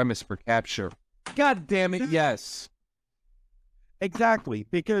the premise for capture. God damn it, yes. Exactly,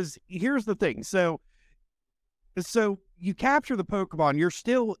 because here's the thing. So you capture the Pokemon, you're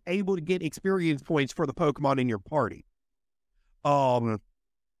still able to get experience points for the Pokemon in your party.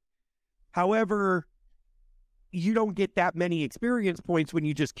 However, you don't get that many experience points when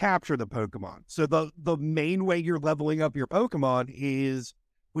you just capture the Pokemon. So the main way you're leveling up your Pokemon is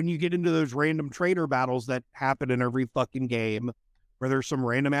when you get into those random trainer battles that happen in every fucking game, where there's some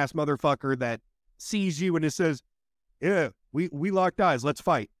random ass motherfucker that sees you and it says, yeah, we locked eyes, let's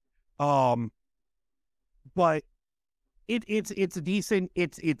fight. But it's decent.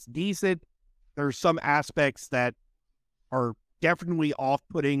 It's decent. There's some aspects that are definitely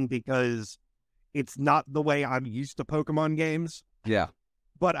off-putting because it's not the way I'm used to Pokemon games. Yeah.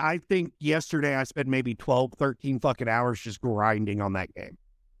 But I think yesterday I spent maybe 12, 13 fucking hours just grinding on that game.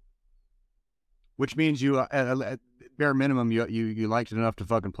 Which means you, at bare minimum, you liked it enough to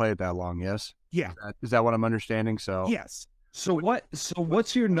fucking play it that long, yes? Yeah. Is that what I'm understanding? So yes. So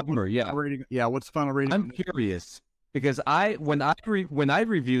what's your number? Yeah. What's the final rating? I'm curious because when I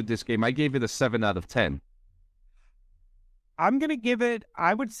reviewed this game, I gave it a 7 out of 10. I'm going to give it,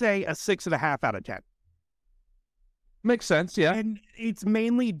 I would say, a 6.5 out of 10. Makes sense, yeah. And it's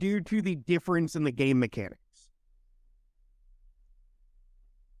mainly due to the difference in the game mechanics.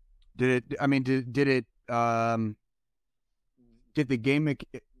 Did the game,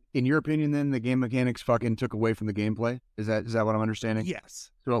 in your opinion, then the game mechanics fucking took away from the gameplay? Is that what I'm understanding?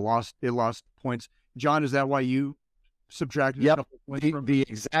 Yes. So it lost points. John, is that why you subtracted. Yep. a couple points from- The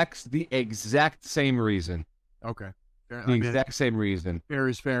exact same reason. Okay. Fair, The exact same reason. fair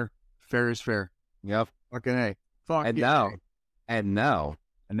is fair. Fair is fair. Yep. Fucking A. Fuck And yeah. now, And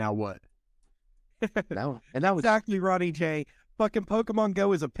now what? now, and that was Exactly, Ronnie J. Fucking Pokemon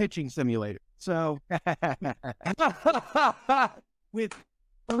Go is a pitching simulator. So,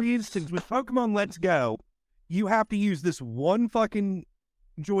 for instance, with Pokemon Let's Go, you have to use this one fucking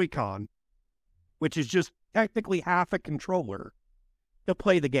Joy-Con, which is just technically half a controller, to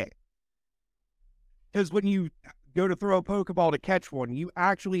play the game. Because when you go to throw a Pokeball to catch one, you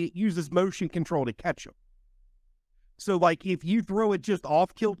actually use this motion control to catch them. So, like, if you throw it just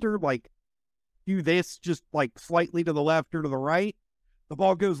off kilter, like, do this just, like, slightly to the left or to the right, the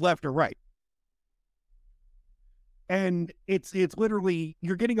ball goes left or right. And it's literally,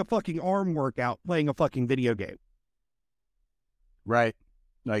 you're getting a fucking arm workout playing a fucking video game. Right.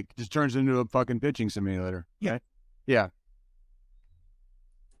 Like, just turns into a fucking pitching simulator. Yeah. Right? Yeah.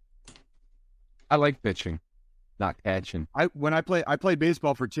 I like pitching, not catching. I played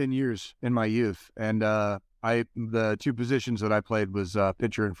baseball for 10 years in my youth, and the two positions that I played was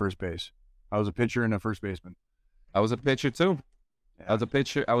pitcher and first base. I was a pitcher and a first baseman. I was a pitcher too. Yeah.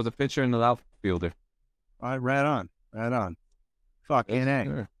 I was a pitcher and an outfielder. Right on. Fucking A.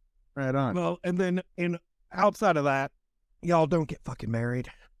 Sure. Right on. Well, and then outside of that, y'all don't get fucking married.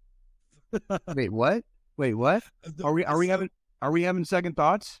 Wait, what? Are we having second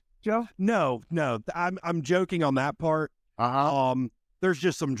thoughts, Joe? No, I'm joking on that part. There's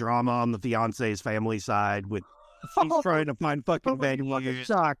just some drama on the fiance's family side with she's trying to find fucking venues.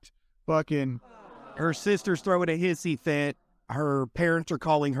 Shocked. Fucking. Her sister's throwing a hissy fit. Her parents are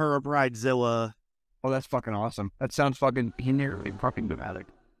calling her a bridezilla. Oh, that's fucking awesome. That sounds fucking fucking dramatic.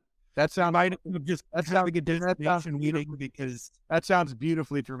 That sounds Having a destination meeting because that sounds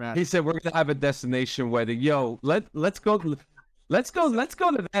beautifully dramatic. He said we're gonna have a destination wedding. Yo, let's go to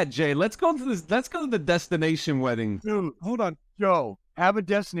that, Jay. Let's go to the destination wedding. Dude, hold on, Joe. Have a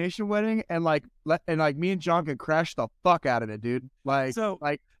destination wedding and like me and John can crash the fuck out of it, dude. So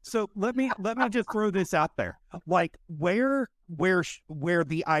let me just throw this out there. Like where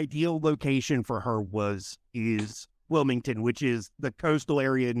the ideal location for her is Wilmington, which is the coastal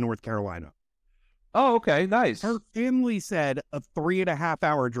area in North Carolina. Oh, okay, nice. Her family said a 3.5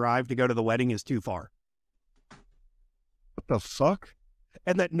 hour drive to go to the wedding is too far. What the fuck?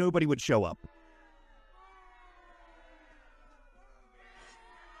 And that nobody would show up.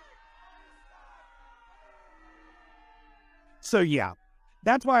 So yeah,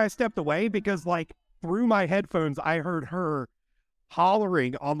 that's why I stepped away, because like through my headphones, I heard her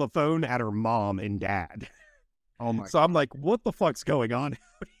hollering on the phone at her mom and dad. Oh my! So I'm like, what the fuck's going on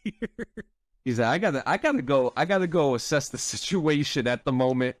out here? He said, I gotta go assess the situation at the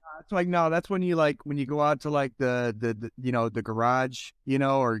moment. It's like, no, that's when you go out to like the garage,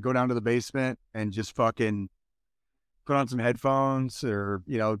 or go down to the basement and just fucking put on some headphones, or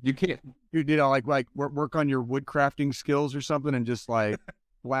You can't like work on your wood crafting skills or something, and just like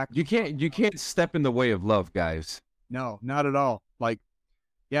black. you can't step in the way of love, guys. No, not at all. Like,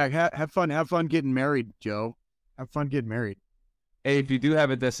 yeah, have fun getting married, Joe. Have fun getting married. Hey, if you do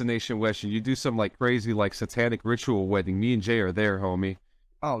have a destination wedding, you do some like crazy like satanic ritual wedding. Me and Jay are there, homie.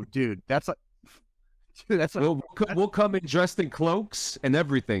 Oh, dude, that's like, We'll come in dressed in cloaks and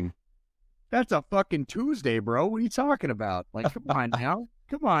everything. That's a fucking Tuesday, bro. What are you talking about? Like, come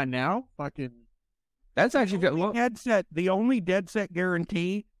on now, fucking. That's actually The only dead set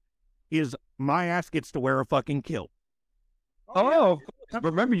guarantee is my ass gets to wear a fucking kilt. Oh,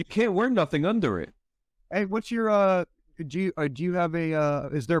 remember you can't wear nothing under it. Hey, what's your do you have a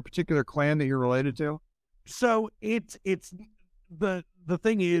is there a particular clan that you're related to? So it's the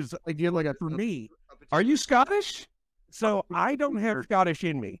thing is, Like, do you have like for me, Are you Scottish? so I don't have Scottish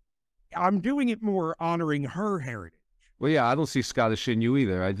in me. I'm doing it more honoring her heritage. Well, yeah, I don't see Scottish in you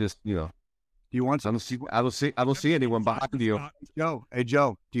either. I just, Do you want I some? don't see anyone behind you. Joe, hey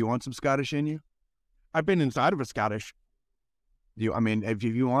Joe, do you want some Scottish in you? I've been inside of a Scottish. If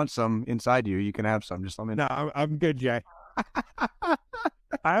you want some inside you, you can have some. Just let me know. No, I'm good, Jay.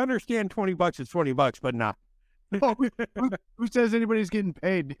 I understand $20 is $20, but nah. Who says anybody's getting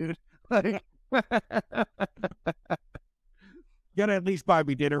paid, dude? Like, Gotta at least buy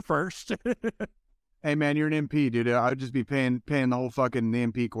me dinner first. hey man, you're an MP, dude. I'd just be paying the whole fucking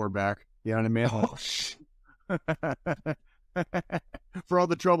MP core back. You know what I mean? Oh, shit. For all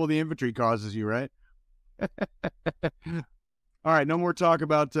the trouble the infantry causes you, right? All right, no more talk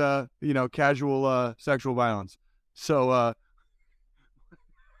about casual sexual violence. So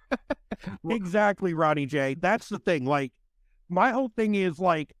Exactly, Ronnie J. That's the thing. Like, my whole thing is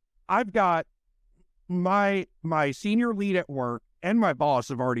like, I've got my senior lead at work and my boss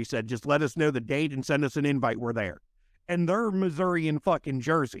have already said, just let us know the date and send us an invite. We're there. And they're Missouri and fucking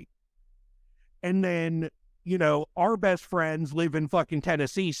Jersey. And then, you know, our best friends live in fucking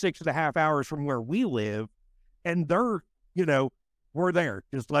Tennessee, 6.5 hours from where we live. And they're, you know, we're there.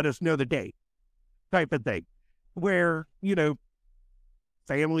 Just let us know the date type of thing. Where, you know,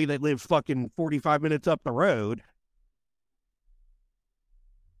 family that lives fucking 45 minutes up the road.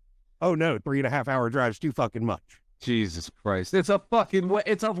 Oh no, 3.5 hour drive's too fucking much. Jesus Christ. It's a fucking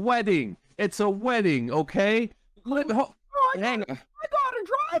it's a wedding. It's a wedding, okay? I gotta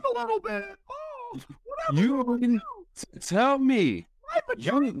drive a little bit. Oh, you tell me.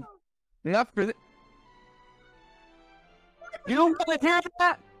 You don't want to hear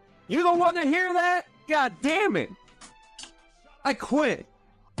that? You don't want to hear that? God damn it. I quit.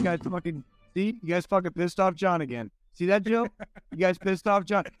 You guys fucking see? You guys fucking pissed off John again. See that, Joe? You guys pissed off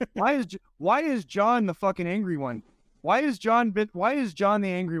John. Why is John the fucking angry one? Why is John the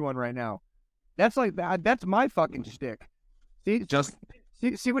angry one right now? That's like that's my fucking shtick. See,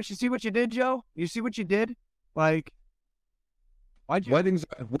 see what you did, Joe? You see what you did? Like, weddings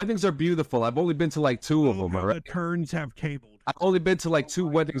are beautiful. I've only been to like 2 of them. The turns have cabled. I've only been to like 2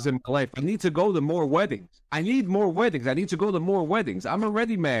 weddings in my life. I need to go to more weddings. I need more weddings. I need to go to more weddings. I'm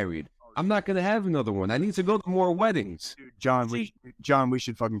already married. I'm not gonna have another one. I need to go to more weddings. Dude, John, we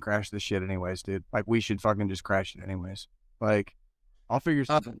should fucking crash this shit anyways, dude. Like, we should fucking just crash it anyways. Like, I'll figure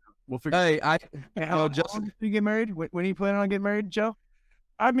something. We'll figure. Hey, how long do you get married? When are you planning on getting married, Joe?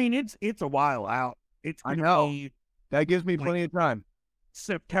 I mean, it's a while out. I know. That gives me plenty of time.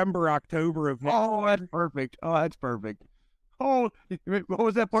 September, October of next year. That's perfect. Oh, that's perfect. Oh, what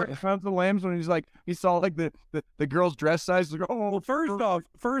was that part? Silence of the Lambs when he's like, he saw like the girl's dress size. Like, oh, well,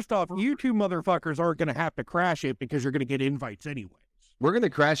 first off, you two motherfuckers aren't going to have to crash it because you're going to get invites anyways. We're going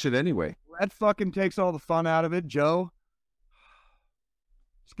to crash it anyway. That fucking takes all the fun out of it, Joe.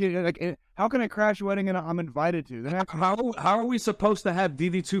 Like, how can I crash a wedding and I'm invited to? How are we supposed to have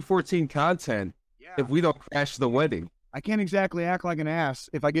DD214 content if we don't crash the wedding? I can't exactly act like an ass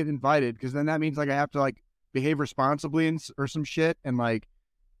if I get invited, because then that means like I have to like behave responsibly or some shit, and like,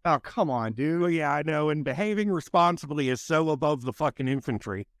 oh, come on, dude. Well, yeah, I know, and behaving responsibly is so above the fucking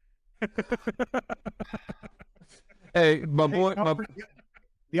infantry. Hey, my boy,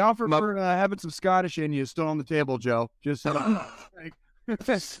 the offer for having some Scottish in you is still on the table, Joe. Just so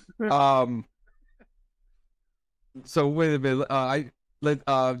wait a minute.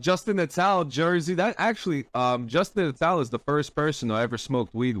 Justin Natal, Jersey. That actually, Justin Natal is the first person I ever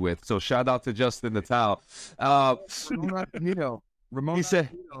smoked weed with. So shout out to Justin Natal. Ramon, he said,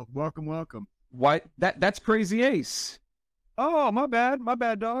 "Welcome." Why? That's Crazy Ace. Oh, my bad,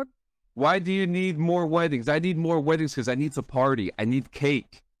 dog. Why do you need more weddings? I need more weddings because I need to party. I need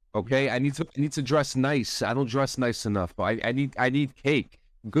cake. Okay, I need to dress nice. I don't dress nice enough. I need cake.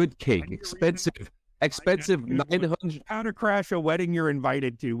 Good cake. Expensive 900. How to crash a wedding you're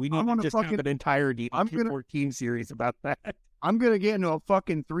invited to. We need to just have an entire DD214 series about that. I'm gonna get into a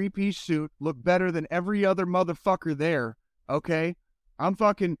fucking 3-piece suit, look better than every other motherfucker there. Okay, I'm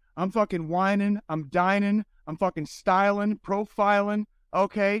fucking whining. I'm dining. I'm fucking styling, profiling.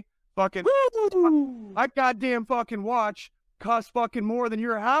 Okay, fucking. I goddamn fucking watch costs fucking more than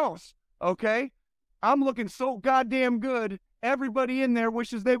your house. Okay, I'm looking so goddamn good. Everybody in there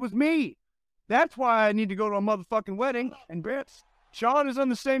wishes they was me. That's why I need to go to a motherfucking wedding. And Sean is on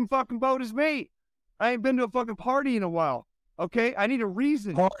the same fucking boat as me. I ain't been to a fucking party in a while. Okay, I need a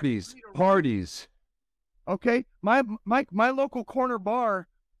reason. Parties. Okay, my local corner bar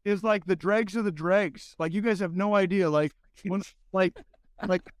is like the dregs of the dregs. Like, you guys have no idea. Like, when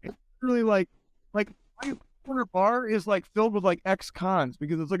really like my corner bar is like filled with like ex-cons,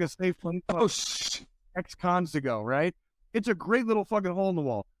 because it's like a safe place ex-cons to go. Right? It's a great little fucking hole in the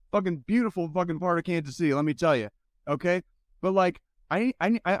wall. Fucking beautiful fucking part of Kansas City, let me tell you. Okay, but like I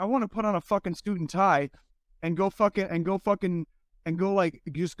want to put on a fucking suit and tie and go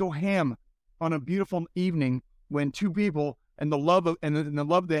just go ham on a beautiful evening when two people and the love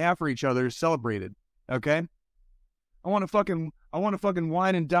they have for each other is celebrated. Okay, I want to fucking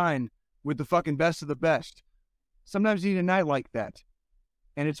wine and dine with the fucking best of the best. Sometimes you need a night like that,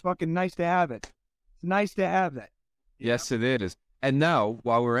 and it's fucking nice to have it. It's nice to have that. Yes, it is. And now,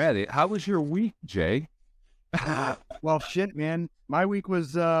 while we're at it, how was your week, Jay? Well, shit, man. My week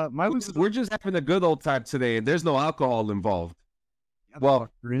was We're just having a good old time today, and there's no alcohol involved.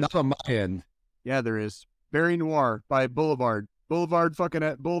 Well, not on my end. Yeah, there is. Berry Noir by Boulevard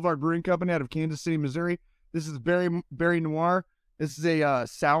Brewing Company out of Kansas City, Missouri. This is Berry Noir. This is a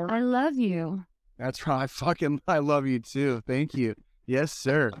sour. I love you. That's right. I love you too. Thank you. Yes,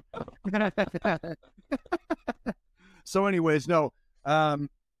 sir. So anyways, no. Well,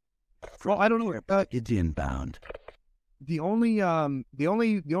 I don't know. It's inbound. The only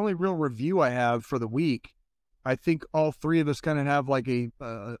real review I have for the week, I think all three of us kind of have like a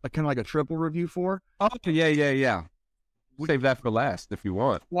kind of like a triple review for. Oh yeah. Save that for last if you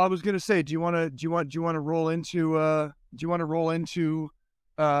want. Well, I was gonna say, do you want to roll into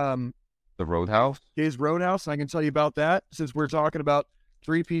The Roadhouse. Gay's Roadhouse? And I can tell you about that since we're talking about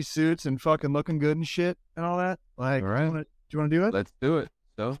 3-piece suits and fucking looking good and shit and all that. Like, All right. do you want to do it? Let's do it.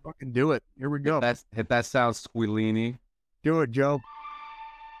 So Fucking do it. Here we go. hit that sound, Squealini. Do it, Joe.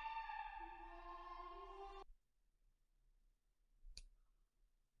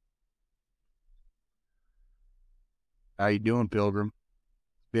 How you doing, Pilgrim?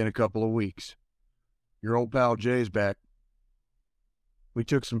 It's been a couple of weeks. Your old pal Jay's back. We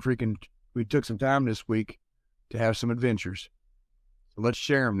took some time this week to have some adventures. So let's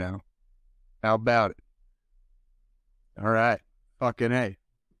share them now. How about it? All right. Fucking A.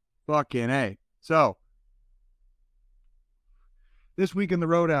 So, this week in the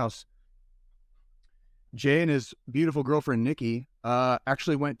Roadhouse, Jay and his beautiful girlfriend, Nikki,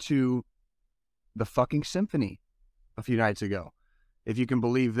 actually went to the fucking symphony a few nights ago, if you can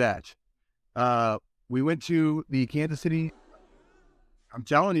believe that. We went to the Kansas City. I'm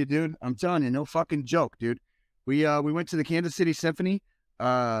telling you, dude. No fucking joke, dude. We went to the Kansas City Symphony,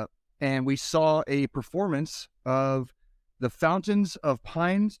 and we saw a performance of the Fountains and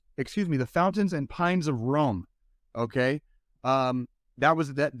Pines of Rome. Okay,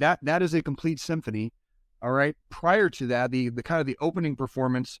 that is a complete symphony. All right. Prior to that, the kind of the opening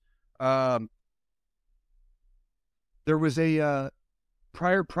performance, there was a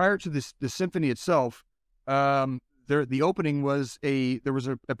prior to the symphony itself. The opening was there was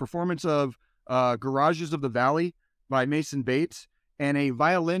a performance of Garages of the Valley by Mason Bates and a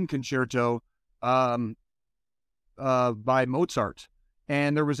violin concerto by Mozart.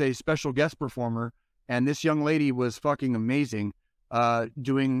 And there was a special guest performer, and this young lady was fucking amazing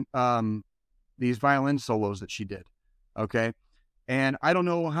doing these violin solos that she did. Okay. And I don't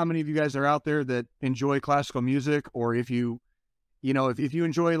know how many of you guys are out there that enjoy classical music, or if you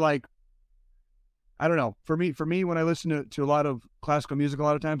enjoy, like, I don't know. For me, when I listen to a lot of classical music, a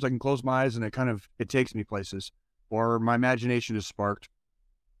lot of times I can close my eyes and it takes me places, or my imagination is sparked,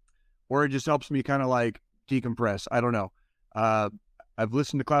 or it just helps me kind of like decompress. I don't know. I've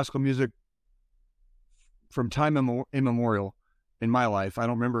listened to classical music from time immemorial in my life. I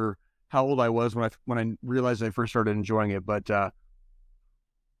don't remember how old I was when I realized I first started enjoying it, but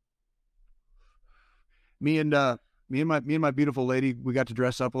me and my beautiful lady, we got to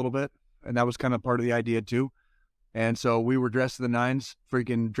dress up a little bit, and that was kind of part of the idea too. And so we were dressed to the nines,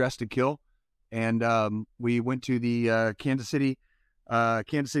 freaking dressed to kill. And we went to the Kansas City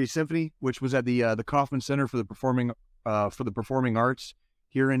Symphony, which was at the Kauffman Center for the Performing Arts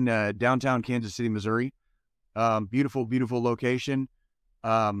here in downtown Kansas City, Missouri. Beautiful location.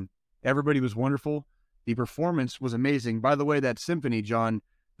 Everybody was wonderful. The performance was amazing. By the way, that symphony, John,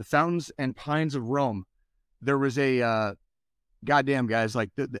 the Fountains and Pines of Rome, there was a goddamn, guys, like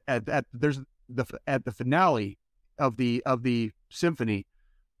at the finale of the symphony,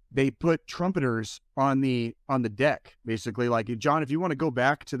 they put trumpeters on the deck, basically. Like, John, if you want to go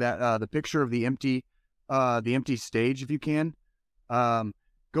back to that the picture of the empty stage, if you can, go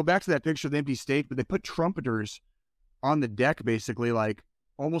back to that picture of the empty stage. But they put trumpeters on the deck, basically, like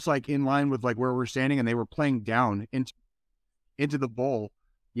almost like in line with like where we're standing, and they were playing down into the bowl.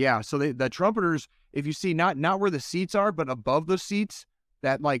 Yeah, so the trumpeters, if you see, not where the seats are, but above the seats,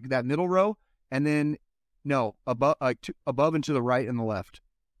 that middle row, and then above and to the right and the left,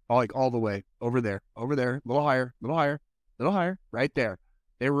 all the way over there, a little higher, right there.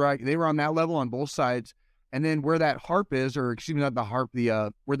 They were on that level on both sides, and then where that harp is, or excuse me, not the harp,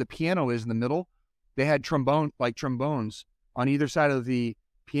 where the piano is in the middle, they had trombones on either side of the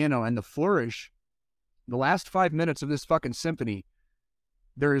piano, and the flourish. The last 5 minutes of this fucking symphony,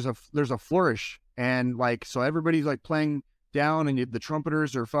 there's a flourish, and like, so everybody's like playing down, and the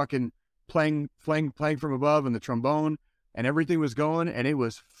trumpeters are fucking playing from above, and the trombone, and everything was going, and it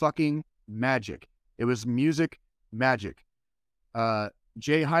was fucking magic. It was music magic.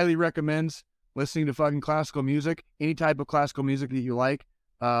 Jay highly recommends listening to fucking classical music, any type of classical music that you like.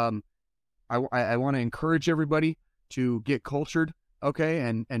 I want to encourage everybody to get cultured, okay,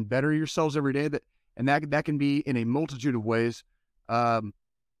 and better yourselves every day. That can be in a multitude of ways.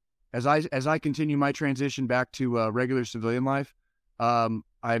 As I continue my transition back to regular civilian life, I'm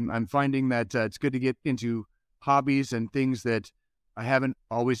finding that it's good to get into hobbies and things that I haven't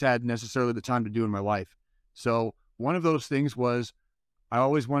always had necessarily the time to do in my life. So one of those things was I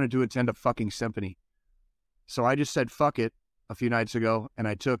always wanted to attend a fucking symphony. So I just said fuck it a few nights ago, and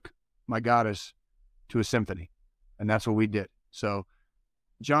I took my goddess to a symphony, and that's what we did. So,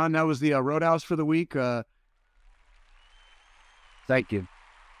 John, that was the Roadhouse for the week. Thank you.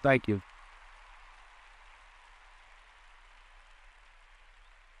 Thank you.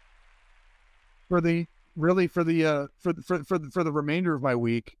 For the remainder of my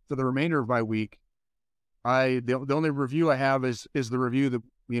week, the only review I have is the review that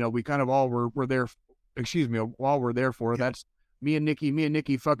we kind of all were there. Excuse me, all we're there for. That's me and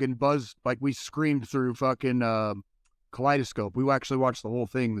Nikki fucking buzzed, like we screamed through fucking Kaleidoscope. We actually watched the whole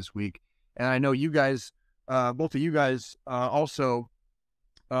thing this week, and I know you guys, both of you guys, also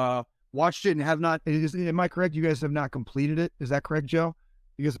watched it and have not. Am I correct? You guys have not completed it. Is that correct, Joe?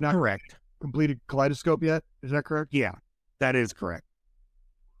 You guys have not correct. Completed Kaleidoscope yet? Is that correct? Yeah, that is correct.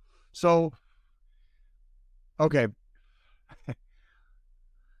 So, okay.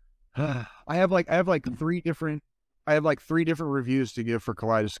 I have like three different reviews to give for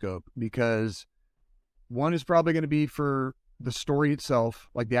Kaleidoscope, because one is probably going to be for the story itself,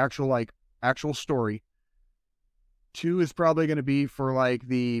 like the actual story. Two is probably going to be for like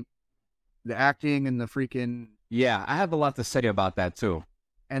the acting and the freaking. Yeah, I have a lot to say about that too.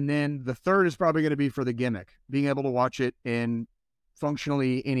 And then the third is probably going to be for the gimmick, being able to watch it in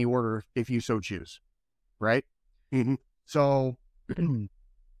functionally any order if you so choose, right? Mm-hmm. So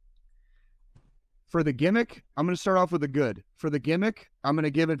for the gimmick, I'm going to start off with the good. For the gimmick, I'm going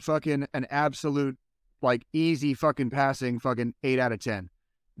to give it fucking an absolute, like, easy fucking passing fucking 8 out of 10.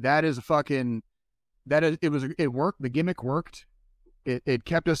 It worked. The gimmick worked. It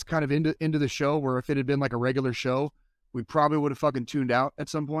kept us kind of into the show, where if it had been like a regular show, we probably would have fucking tuned out at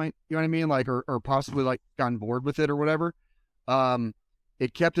some point. You know what I mean? Like, or possibly like gotten bored with it or whatever.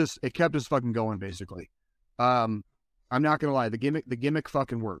 It kept us fucking going, basically. I'm not gonna lie, the gimmick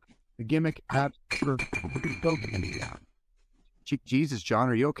fucking worked. The gimmick Jesus, John,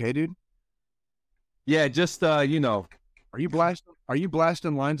 are you okay, dude? Yeah, just Are you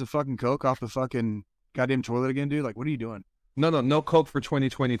blasting lines of fucking coke off the fucking goddamn toilet again, dude? Like, what are you doing? No coke for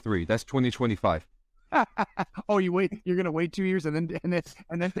 2023. That's 2025. Oh, you're gonna wait 2 years and then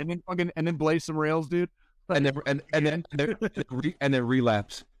blaze some rails, dude. And then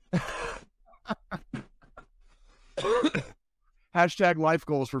relapse. Hashtag life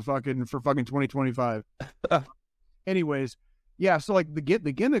goals for fucking 2025. Anyways, yeah. So like the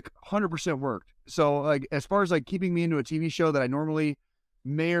gimmick 100% worked. So like as far as like keeping me into a TV show that I normally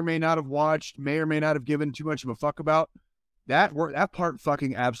may or may not have watched, may or may not have given too much of a fuck about, that part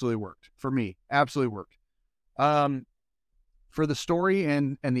fucking absolutely worked for me. Absolutely worked. For the story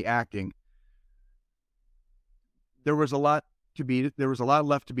and the acting, there was a lot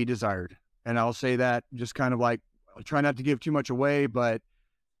left to be desired. And I'll say that just kind of like, I'll try not to give too much away, but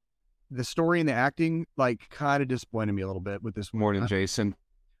the story and the acting like kind of disappointed me a little bit with this Morning, Jason.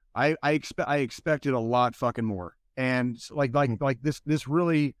 I expected a lot fucking more. And like this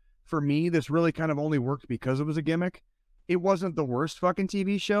really, for me, this really kind of only worked because it was a gimmick. It wasn't the worst fucking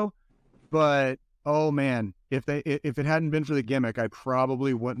TV show, but oh man, if it hadn't been for the gimmick, I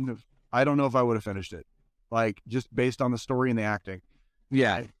probably wouldn't have. I don't know if I would have finished it, like just based on the story and the acting.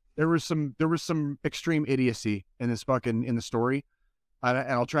 Yeah, there was some extreme idiocy in the story, and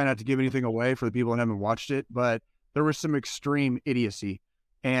I'll try not to give anything away for the people that haven't watched it, but there was some extreme idiocy,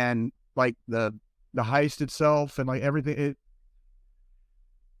 and like the heist itself and like everything.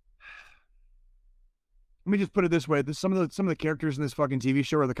 Let me just put it this way: some of the characters in this fucking TV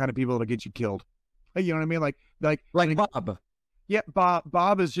show are the kind of people that'll get you killed. You know what I mean? Like Bob. Yeah,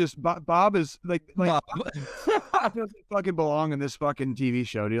 Bob is Bob is like Bob. Bob doesn't fucking belong in this fucking TV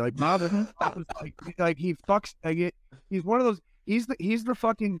show, dude. Like Bob is like he fucks. Like he's one of those. He's the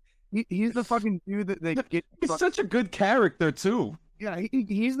fucking dude that they get. He's such a good character too. Yeah,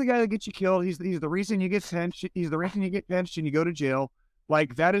 he's the guy that gets you killed. He's the reason you get pinched. He's the reason you get pinched and you go to jail.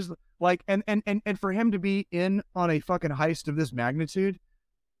 Like that is like and for him to be in on a fucking heist of this magnitude,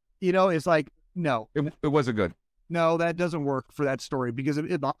 it's like no, it wasn't good. No, that doesn't work for that story, because a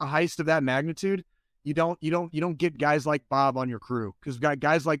heist of that magnitude, you don't get guys like Bob on your crew, because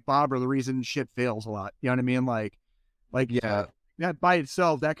guys like Bob are the reason shit fails a lot. You know what I mean? Like yeah, that by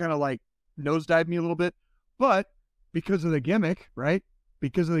itself, that kind of like nosedived me a little bit, but because of the gimmick, right?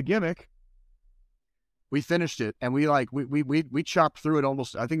 Because of the gimmick, we finished it, and we chopped through it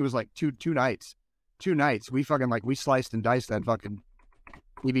almost. I think it was like two nights. 2 nights. We fucking we sliced and diced that fucking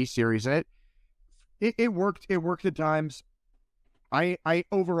TV series, and it worked. It worked at times. I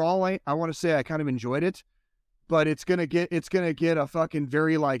overall, I want to say I kind of enjoyed it, but it's gonna get a fucking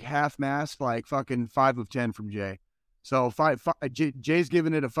very like half-mast fucking 5 of 10 from Jay. So Jay's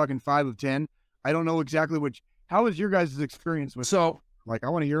giving it a fucking 5 of 10. I don't know exactly which. How was your guys' experience with? So, Like, I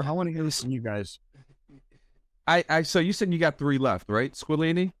want to hear this from you guys. so you said you got 3 left, right,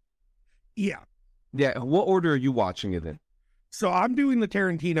 Squillini? Yeah. Yeah. What order are you watching it in? So I'm doing the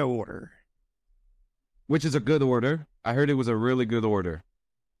Tarantino order. Which is a good order. I heard it was a really good order.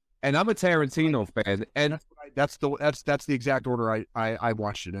 And I'm a Tarantino fan, and That's the exact order I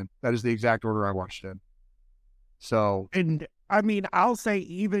watched it in. That is the exact order I watched it in. So, And I mean, I'll say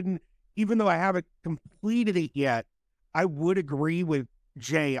even though I haven't completed it yet, I would agree with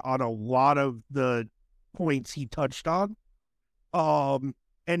Jay on a lot of the points he touched on.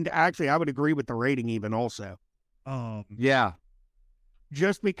 And actually, I would agree with the rating even also. yeah,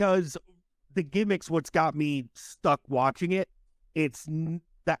 Just because the gimmick's what's got me stuck watching it. It's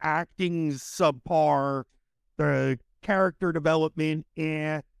the acting's subpar, the character development,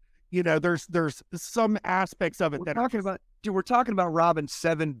 and there's some aspects of it that we're talking about robbing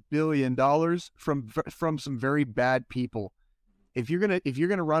 $7 billion from some very bad people. If you're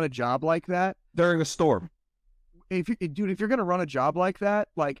gonna run a job like that during a storm. if you're gonna run a job like that,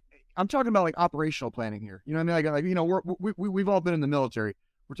 like I'm talking about like operational planning here. You know what I mean? Like we've all been in the military.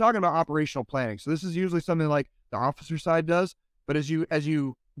 We're talking about operational planning. So this is usually something like the officer side does. But as you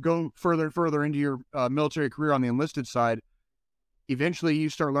go further and further into your military career on the enlisted side, eventually you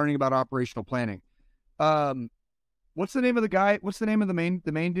start learning about operational planning. What's the name of the guy? What's the name of the main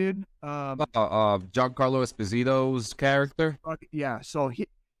dude? Giancarlo Esposito's character. Yeah. So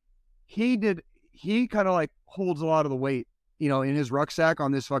he kind of like holds a lot of the weight, in his rucksack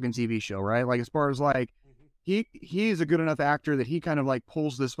on this fucking TV show, right? Like as far as like he is a good enough actor that he kind of like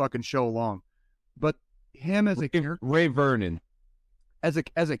pulls this fucking show along. But him as a character, Ray Vernon, as a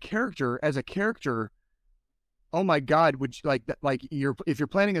character, oh my God, would you, if you're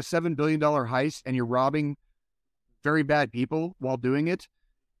planning a $7 billion heist and you're robbing very bad people while doing it,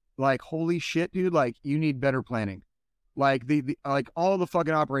 like holy shit, dude, like you need better planning. Like the all the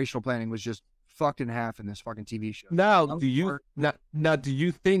fucking operational planning was just fucked in half in this fucking TV show. Now, do you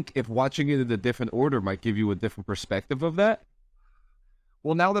think if watching it in a different order might give you a different perspective of that?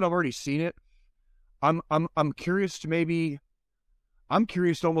 Well, now that I've already seen it, I'm curious to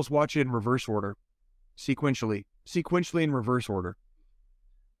almost watch it in reverse order, sequentially in reverse order.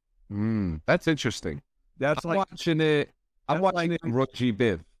 That's interesting. I'm watching it in Roji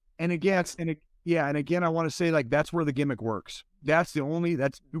Biv. And again, I want to say like that's where the gimmick works. That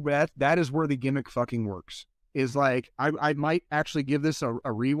is where the gimmick fucking works. Is like I might actually give this a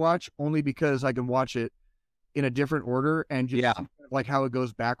rewatch only because I can watch it in a different order and just like how it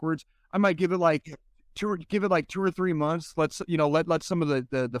goes backwards. I might give it like 2 or 3 months. Let some of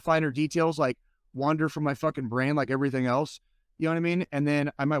the finer details like wander from my fucking brain like everything else. You know what I mean? And then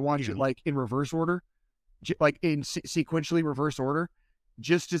I might watch it like in reverse order, like in sequentially reverse order,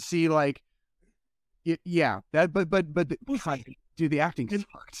 just to see like, dude, the acting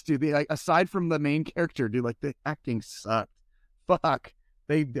sucks, dude. Like aside from the main character, dude, like the acting sucked. Fuck.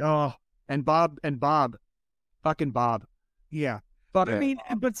 And Bob, fucking Bob. Yeah. But I mean,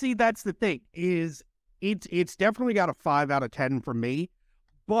 but see, that's the thing is it's definitely got a 5 out of 10 from me,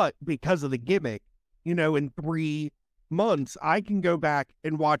 but because of the gimmick, in 3 months, I can go back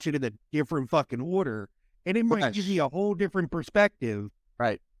and watch it in a different fucking order and it might give you a whole different perspective.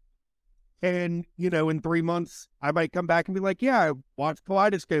 Right. And, in 3 months, I might come back and be like, yeah, I watched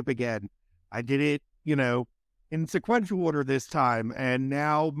Kaleidoscope again. I did it, in sequential order this time. And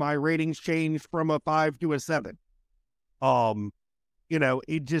now my ratings changed from a 5 to a 7.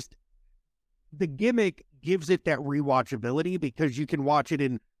 It just, the gimmick gives it that rewatchability because you can watch it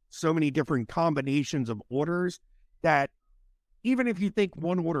in so many different combinations of orders that even if you think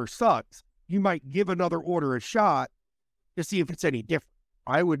one order sucks, you might give another order a shot to see if it's any different.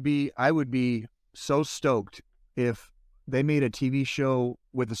 I would be so stoked if they made a TV show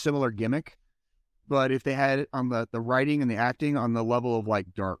with a similar gimmick, but if they had it on the writing and the acting on the level of like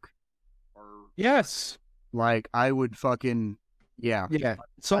Dark. Yes. Like I would fucking yeah.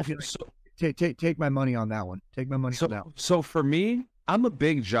 So take my money on that one. Take my money on that one. So for me, I'm a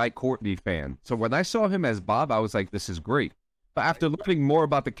big Jai Courtney fan. So when I saw him as Bob, I was like, this is great. But after learning more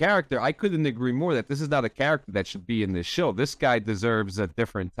about the character, I couldn't agree more that this is not a character that should be in this show. This guy deserves to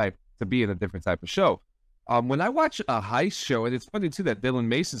be in a different type of show. When I watch a heist show, and it's funny too that Dylan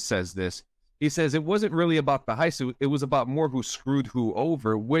Mason says this, he says it wasn't really about the heist. It was about more who screwed who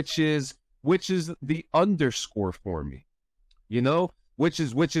over, which is the underscore for me, which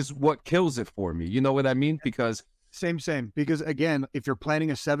is what kills it for me. You know what I mean? Because Same. Because again, if you're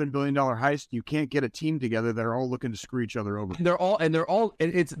planning a $7 billion heist, you can't get a team together that are all looking to screw each other over. They're all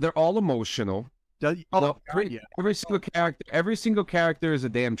emotional. Every single character is a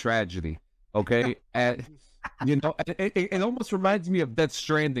damn tragedy. Okay, and you know, it almost reminds me of Death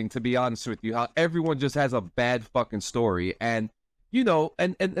Stranding, to be honest with you. How everyone just has a bad fucking story, and you know,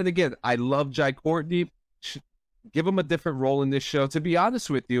 and again, I love Jai Courtney. Give him a different role in this show. To be honest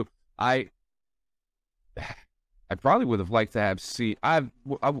with you, I probably would have liked to have seen. I'll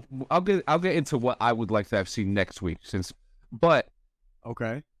get into what I would like to have seen next week. But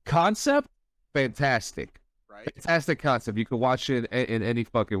Okay. concept, fantastic, Right. fantastic concept. You can watch it in any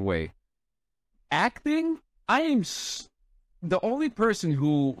fucking way. Acting, I am the only person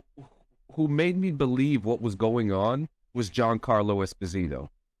who made me believe what was going on was Giancarlo Esposito.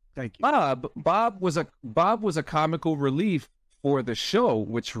 Thank you. Bob was a comical relief for the show,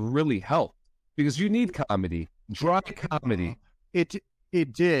 which really helped because you need comedy, dry comedy. It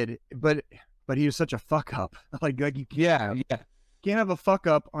did, but he was such a fuck up. like you can't have a fuck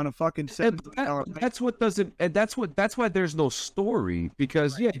up on a fucking set. That's what doesn't, and that's why there's no story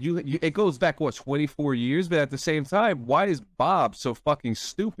because you it goes back 24 years, but at the same time, why is Bob so fucking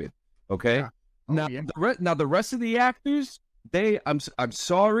stupid? Okay, Yeah. Oh, now the rest of the actors, I'm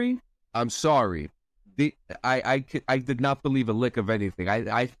sorry. I did not believe a lick of anything.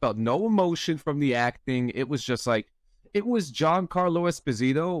 I felt no emotion from the acting. It was just like it was Giancarlo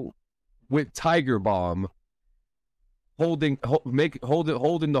Esposito with Tiger Balm holding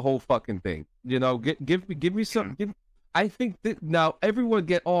the whole fucking thing. You know, give me some. I think that now everyone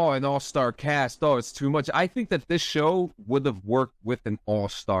get an all-star cast. Oh, it's too much. I think that this show would have worked with an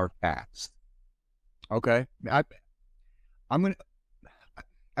all-star cast. Okay. I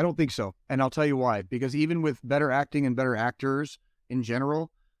don't think so, and I'll tell you why. Because even with better acting and better actors in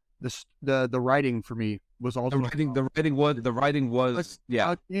general, the writing for me was also The writing was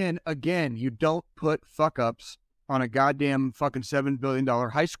Again, you don't put fuck ups on a goddamn fucking $7 billion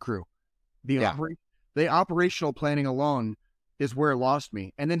heist crew. The operational planning alone is where it lost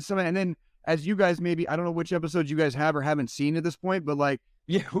me. And then as you guys maybe, I don't know which episodes you guys have or haven't seen at this point, but like,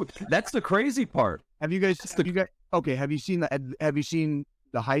 yeah, that's the crazy part. have you seen the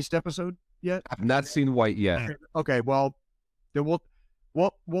heist episode yet? I've not seen White yet. Okay, well, then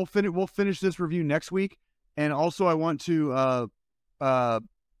we'll finish this review next week, and also I want to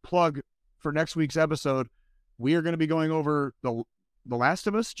plug for next week's episode. We are going to be going over the Last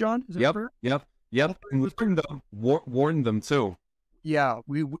of Us, John. Is that fair? Yep. And warn them too. Yeah,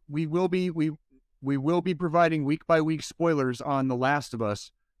 we will be providing week by week spoilers on The Last of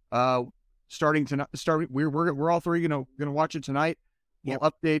Us. Starting tonight. We're all three gonna watch it tonight. We'll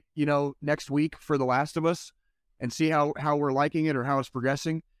update next week for The Last of Us and see how we're liking it or how it's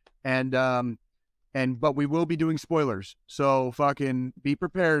progressing. But we will be doing spoilers. So fucking be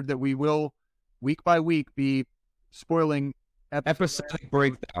prepared that we will week by week be spoiling episodic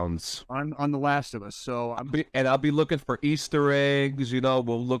breakdowns on The Last of Us. So I'll be looking for Easter eggs.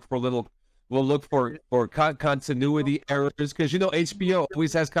 We'll look for continuity errors because HBO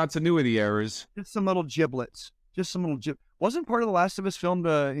always has continuity errors. Just some little giblets. Wasn't part of The Last of Us filmed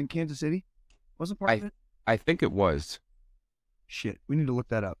in Kansas City? Wasn't part of it? I think it was. Shit, we need to look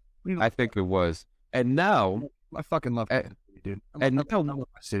that up. I think it was. And now I fucking love Kansas City, dude. I love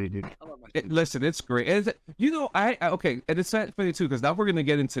my city, dude. Listen, it's great. And okay, and it's funny too because now we're gonna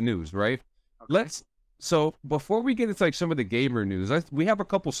get into news, right? Okay. So before we get into like some of the gamer news, we have a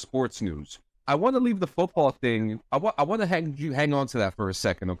couple sports news. I want to leave the football thing. I want to hang on to that for a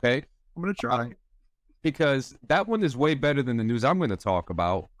second, okay? I'm gonna try. Because that one is way better than the news I'm going to talk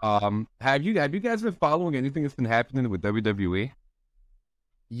about. Have you guys been following anything that's been happening with WWE?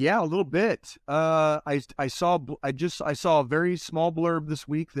 Yeah, a little bit. I saw a very small blurb this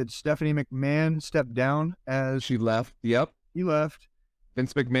week that Stephanie McMahon stepped down as She left. Yep. he left.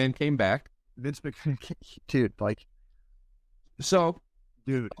 Vince McMahon came back. Vince McMahon, dude,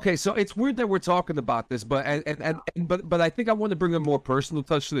 dude. Okay, so it's weird that we're talking about this, but I think I want to bring a more personal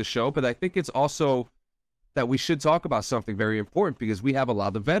touch to the show. But I think it's also that we should talk about something very important because we have a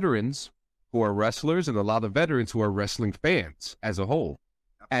lot of veterans who are wrestlers and a lot of veterans who are wrestling fans as a whole.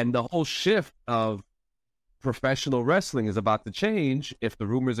 And the whole shift of professional wrestling is about to change if the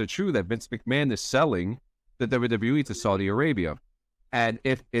rumors are true that Vince McMahon is selling the WWE to Saudi Arabia. And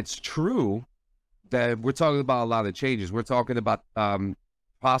if it's true, then we're talking about a lot of changes. We're talking about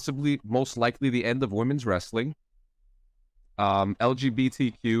possibly, most likely, the end of women's wrestling.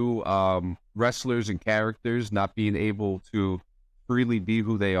 LGBTQ wrestlers and characters not being able to freely be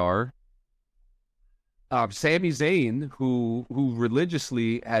who they are. Sami Zayn, who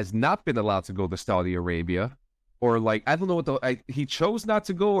religiously has not been allowed to go to Saudi Arabia, or like I don't know what he chose not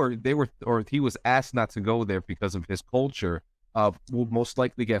to go, or he was asked not to go there because of his culture. Will most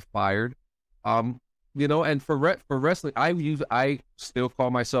likely get fired. You know, and for wrestling, I still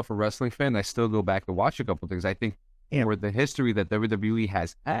call myself a wrestling fan. I still go back and watch a couple things. I think for the history that WWE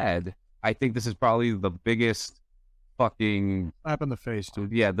has had, I think this is probably the biggest fucking slap in the face,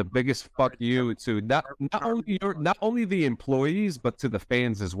 dude. Yeah, the biggest fuck you to not only the employees but to the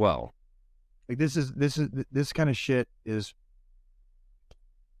fans as well. Like this kind of shit is.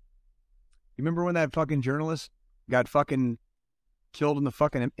 You remember when that fucking journalist got fucking killed in the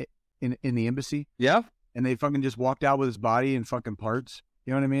fucking in the embassy? Yeah. And they fucking just walked out with his body in fucking parts.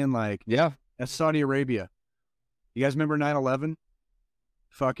 You know what I mean? Like, yeah, that's Saudi Arabia. You guys remember 9/11?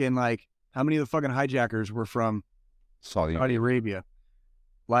 Fucking like, how many of the fucking hijackers were from Saudi Arabia?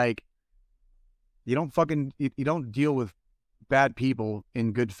 Like, you don't deal with bad people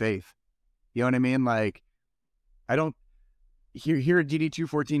in good faith. You know what I mean? Like, I don't. Here at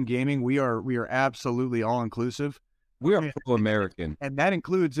DD214 Gaming, we are absolutely all inclusive. We are pro-American, and that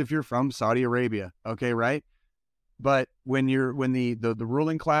includes if you're from Saudi Arabia. Okay, right? But when the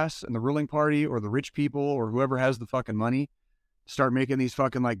ruling class and the ruling party or the rich people or whoever has the fucking money start making these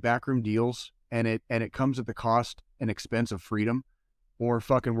fucking like backroom deals, and it comes at the cost and expense of freedom or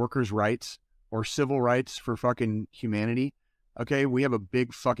fucking workers' rights or civil rights for fucking humanity. Okay, we have a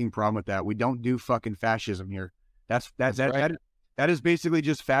big fucking problem with that. We don't do fucking fascism here. That is basically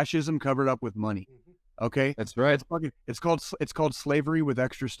just fascism covered up with money. Okay, that's right. It's called slavery with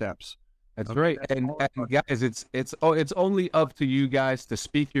extra steps. That's right. And guys, it's only up to you guys to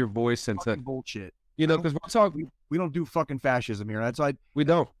speak your voice and to bullshit. You know, because we're talking. We don't do fucking fascism here. That's why we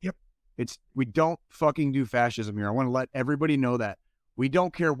don't. Yep. We don't fucking do fascism here. I want to let everybody know that we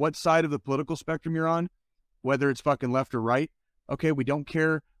don't care what side of the political spectrum you're on, whether it's fucking left or right. Okay, we don't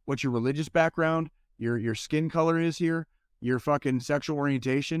care what your religious background, your skin color is here, your fucking sexual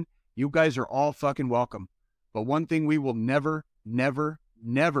orientation. You guys are all fucking welcome. But one thing we will never, never,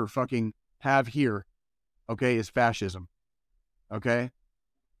 never fucking have here, okay, is fascism. Okay?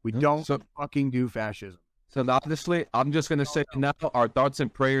 We don't fucking do fascism. So honestly, I'm just going to say now our thoughts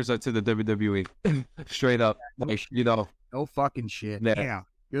and prayers are to the WWE. Straight up. Like, you know. No fucking shit. Yeah.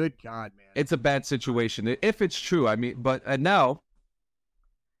 Good God, man. It's a bad situation. If it's true, I mean, but now,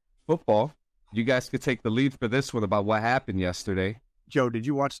 football, you guys could take the lead for this one about what happened yesterday. Joe, did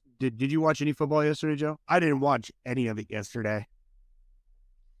you watch any football yesterday, Joe? I didn't watch any of it yesterday.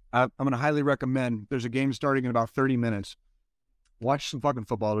 I'm going to highly recommend. There's a game starting in about 30 minutes. Watch some fucking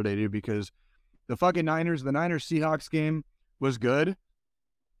football today, dude, because the fucking Niners Seahawks game was good,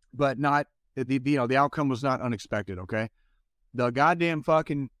 but not the outcome was not unexpected. Okay, the goddamn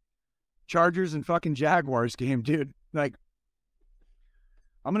fucking Chargers and fucking Jaguars game, dude. Like,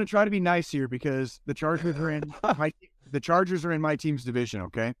 I'm gonna try to be nice here because the Chargers are in my team's division.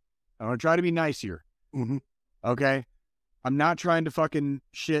 Okay, I'm gonna try to be nice here. Mm-hmm. Okay, I'm not trying to fucking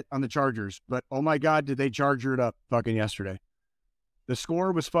shit on the Chargers, but oh my God, did they charger it up fucking yesterday? The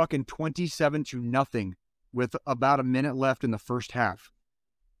score was fucking 27-0 with about a minute left in the first half.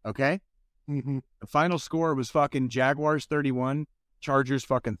 Okay? Mm-hmm. The final score was fucking Jaguars 31, Chargers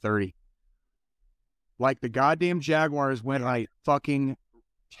fucking 30. Like, the goddamn Jaguars went on a fucking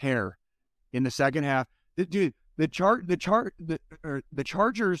tear in the second half. Dude, the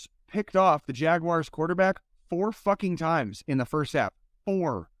Chargers picked off the Jaguars quarterback 4 fucking times in the first half.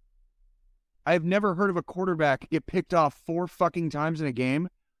 4. I've never heard of a quarterback get picked off 4 fucking times in a game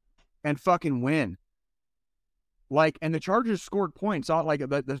and fucking win. Like, and the Chargers scored points. Like,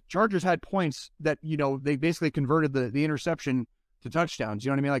 the Chargers had points that, you know, they basically converted the interception to touchdowns. You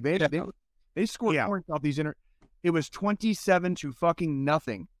know what I mean? Like, they scored points off these It was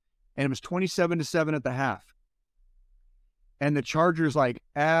 27-0, and it was 27-7 at the half. And the Chargers, like,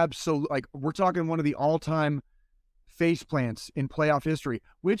 like, we're talking one of the all-time face plants in playoff history,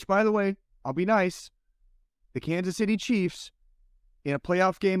 which, by the way, I'll be nice. The Kansas City Chiefs, in a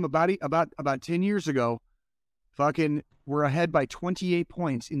playoff game about 10 years ago, fucking were ahead by 28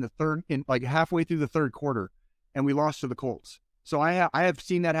 points in like halfway through the third quarter, and we lost to the Colts. So I have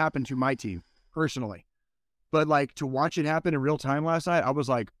seen that happen to my team personally, but like to watch it happen in real time last night, I was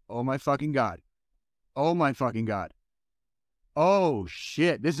like, oh my fucking God, oh my fucking God, oh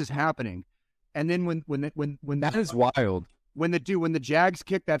shit, this is happening. And then when that is wild. When the Jags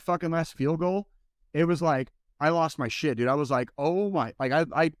kicked that fucking last field goal, it was like I lost my shit, dude. I was like, oh my, like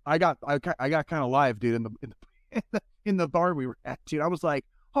I got kind of live, dude, in the bar we were at, dude. I was like,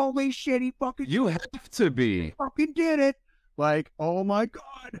 holy shit, he fucking, you have to be, fucking did it. Like, oh my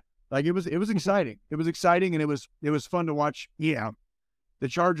God, like it was exciting. It was exciting, and it was fun to watch. Yeah, the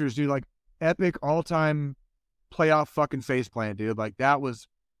Chargers, dude, like epic all time playoff fucking faceplant, dude. Like that was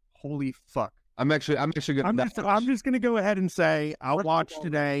holy fuck. I'm actually gonna. I'm just gonna go ahead and say I'll watch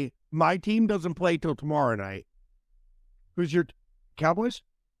today. My team doesn't play till tomorrow night. Who's your Cowboys?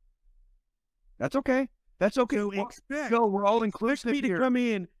 That's okay. That's okay. So expect we're all inclusive me to here. come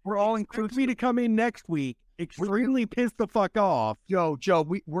in. We're all Expect inclusive. me to come in next week, extremely pissed the fuck off. Joe,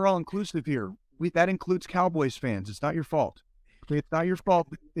 we're all inclusive here. That includes Cowboys fans. It's not your fault. Okay, it's not your fault.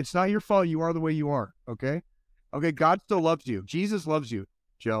 It's not your fault. You are the way you are. Okay. Okay. God still loves you. Jesus loves you,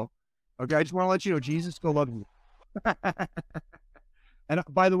 Joe. Okay. I just want to let you know Jesus still loves you. And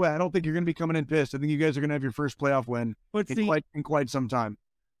by the way, I don't think you're going to be coming in pissed. I think you guys are going to have your first playoff win in quite some time.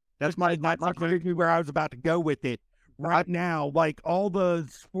 That's exactly where I was about to go with it. Right now, like all the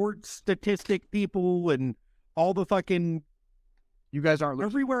sports statistic people and all the fucking you guys aren't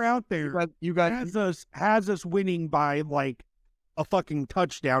everywhere out there. You guys has us winning by like a fucking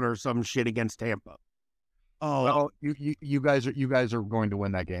touchdown or some shit against Tampa. Oh, well, you guys are going to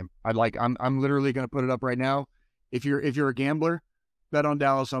win that game. I'm literally going to put it up right now. If you're a gambler, bet on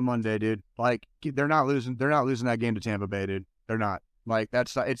Dallas on Monday, dude. Like they're not losing that game to Tampa Bay, dude. They're not. Like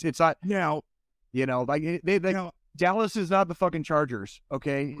it's not now. You know, like Dallas is not the fucking Chargers,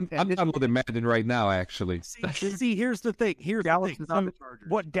 okay? I'm not more than Madden right now, actually. See, here's the thing. Dallas is not the Chargers.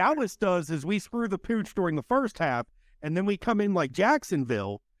 What Dallas does is we screw the pooch during the first half, and then we come in like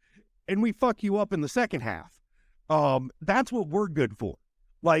Jacksonville, and we fuck you up in the second half. That's what we're good for.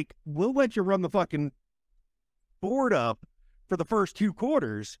 Like, we'll let you run the fucking board up for the first 2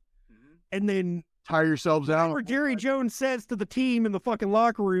 quarters, and then tire yourselves out. Whatever Jerry Jones says to the team in the fucking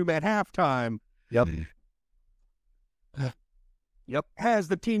locker room at halftime. Yep. Has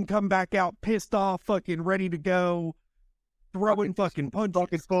the team come back out pissed off, fucking ready to go, throwing fucking punches.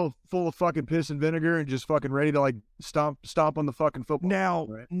 Fucking full of fucking piss and vinegar and just fucking ready to like stomp on the fucking football. Now,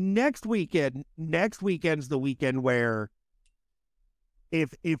 next weekend's the weekend where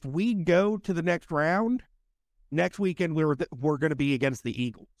if we go to the next round, next weekend we're going to be against the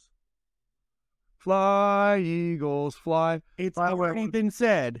Eagles. Fly, Eagles, fly. It's already been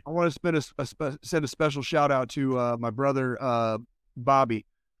said. I want to send a special shout out to my brother, Bobby.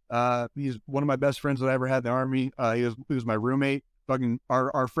 He's one of my best friends that I ever had in the Army. He was my roommate. Fucking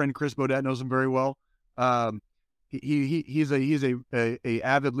our friend Chris Bodette knows him very well. He's a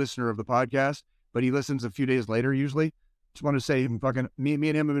avid listener of the podcast, but he listens a few days later usually. Just want to say, fucking me and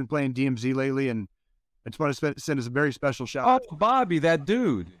him have been playing DMZ lately, and I just want to send us a very special shout out. Oh, Bobby, that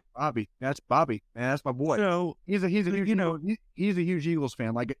dude. Bobby, that's Bobby, man. That's my boy. So he's a huge Eagles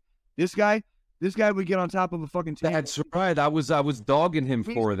fan. Like this guy would get on top of a fucking table. That's right. I was dogging him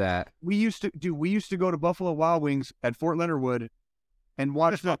for that. We used to go to Buffalo Wild Wings at Fort Leonard Wood and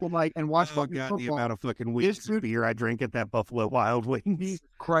watch fucking football. The amount of fucking wings and beer I drink at that Buffalo Wild Wings. Jesus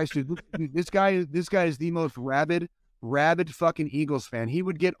Christ, dude, this guy is the most rabid fucking Eagles fan. He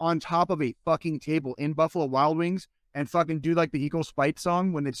would get on top of a fucking table in Buffalo Wild Wings and fucking do like the Eagles fight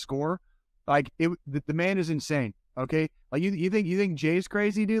song when they score. Like the man is insane. Okay, like you think Jay's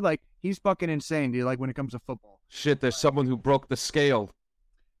crazy, dude? Like he's fucking insane, dude. Like when it comes to football. Shit, there's someone who broke the scale,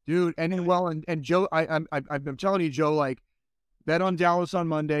 dude. And Joe, I'm telling you, Joe. Like bet on Dallas on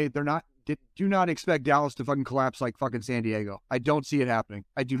Monday. Do not expect Dallas to fucking collapse like fucking San Diego. I don't see it happening.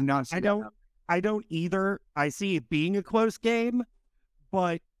 I do not see. I don't either. I see it being a close game,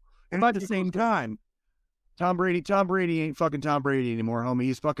 but at the same time. Tom Brady ain't fucking Tom Brady anymore, homie.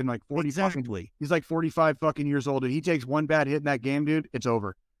 He's fucking like 40. Exactly. He's like 45 fucking years old. If he takes one bad hit in that game, dude, it's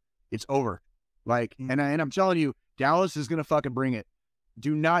over. It's over. Like, and I'm telling you, Dallas is gonna fucking bring it.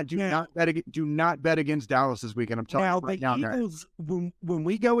 Do not bet against Dallas this weekend. I'm telling you right now. Eagles, when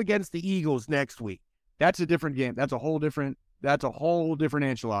we go against the Eagles next week, that's a different game. That's a whole different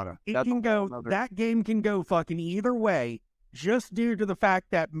enchilada. That game can go fucking either way. Just due to the fact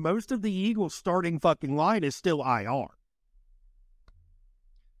that most of the Eagles' starting fucking line is still IR.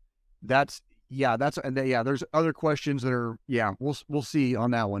 There's other questions that are, we'll see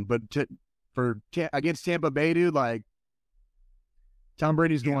on that one. But against Tampa Bay, dude, like Tom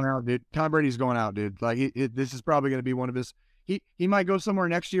Brady's going out, dude. Tom Brady's going out, dude. Like this is probably going to be one of his. He might go somewhere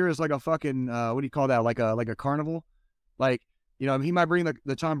next year as like a fucking what do you call that? Like a carnival, like he might bring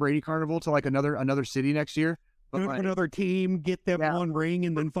the Tom Brady carnival to like another city next year. Go to another team, get them one ring,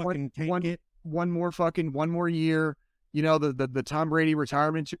 and then fucking take it. One more year. The Tom Brady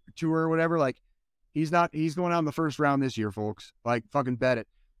retirement tour or whatever. Like he's going out in the first round this year, folks. Like fucking bet it.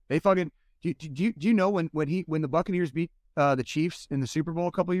 They fucking do you know when the Buccaneers beat the Chiefs in the Super Bowl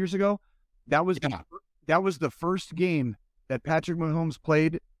a couple of years ago? That was the first game that Patrick Mahomes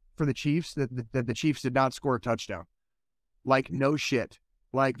played for the Chiefs that the Chiefs did not score a touchdown. Like no shit.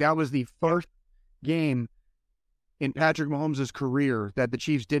 Like that was the first game in Patrick Mahomes' career that the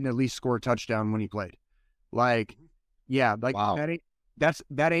Chiefs didn't at least score a touchdown when he played. Like, yeah, like Wow.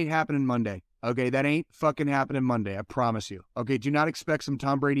 that ain't happening Monday. Okay, that ain't fucking happening Monday. I promise you. Okay, do not expect some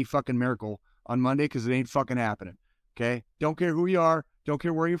Tom Brady fucking miracle on Monday because it ain't fucking happening. Okay, don't care who you are, don't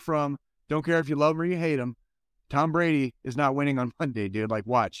care where you're from, don't care if you love him or you hate him. Tom Brady is not winning on Monday, dude. Like,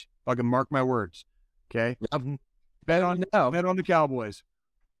 watch, fucking mark my words. Okay, bet on the Cowboys.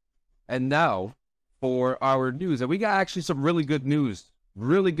 And now for our news. And we got actually some really good news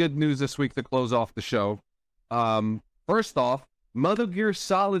this week to close off the show. First off, Metal Gear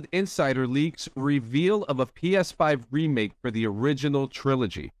Solid Insider leaks reveal of a PS5 remake for the original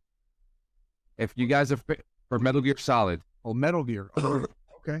trilogy. If you guys are for Metal Gear Solid. Oh, Metal Gear.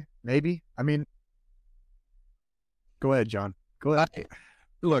 Okay, maybe. I mean, go ahead, John. Go ahead.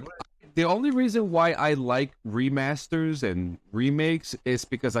 Look, the only reason why I like remasters and remakes is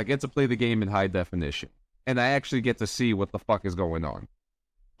because I get to play the game in high definition. And I actually get to see what the fuck is going on.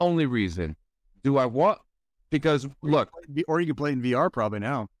 Only reason. Do I want... Because, look... Or you can play in VR probably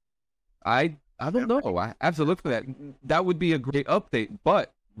now. I don't know. I have to look for that. That would be a great update.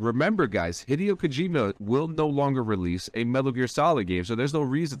 But remember, guys, Hideo Kojima will no longer release a Metal Gear Solid game. So there's no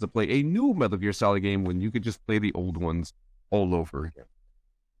reason to play a new Metal Gear Solid game when you could just play the old ones all over again.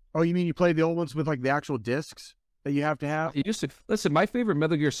 Oh, you mean you play the old ones with like the actual discs that you have to have? Listen, my favorite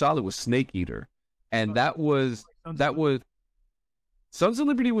Metal Gear Solid was Snake Eater. And that was Sons of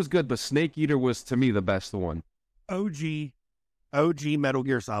Liberty was good, but Snake Eater was, to me, the best one. OG Metal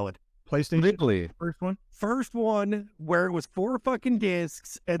Gear Solid. PlayStation? Really? First one where it was 4 fucking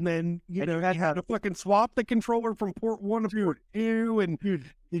discs, and then, you had to fucking swap the controller from port 1 to port 2, and did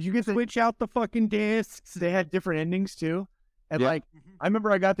you get switch out the fucking discs? They had different endings, too. And, Yeah. I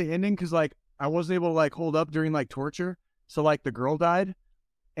remember I got the ending because, I wasn't able to, hold up during, torture. So, the girl died.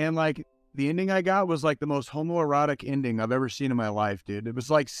 And, the ending I got was, the most homoerotic ending I've ever seen in my life, dude. It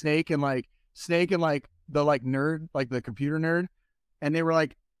was, Snake and, the, nerd, the computer nerd. And they were, on a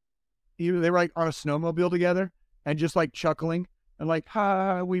snowmobile together and just, chuckling. And,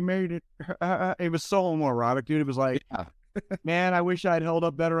 ha, we made it. It was so homoerotic, dude. It was Yeah. man, I wish I'd held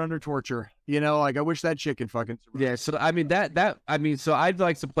up better under torture. I wish that chick could fucking survive. Yeah, so so I'd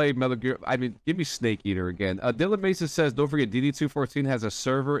like to play Metal Gear. Give me Snake Eater again. Dylan Mason says, don't forget, DD214 has a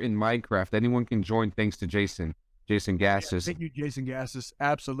server in Minecraft. Anyone can join thanks to Jason Gassis. Thank you, Jason Gassis.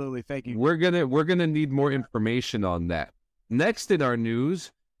 Absolutely, thank you. We're gonna need more information on that. Next in our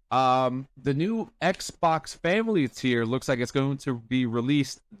news, the new Xbox Family tier looks like it's going to be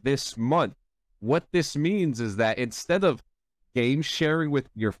released this month. What this means is that instead of game sharing with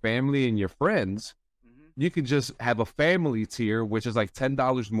your family and your friends, you can just have a family tier, which is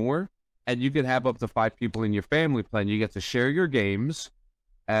 $10 more, and you can have up to 5 people in your family plan. You get to share your games,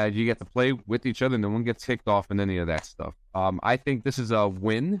 and you get to play with each other. No one gets kicked off and any of that stuff. I think this is a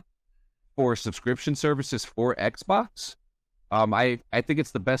win for subscription services for Xbox. I think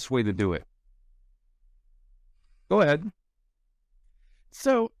it's the best way to do it. Go ahead.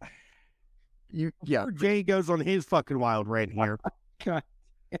 So... Yeah. Jay goes on his fucking wild rant here.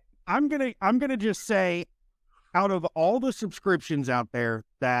 I'm gonna just say, out of all the subscriptions out there,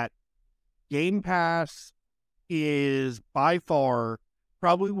 that Game Pass is by far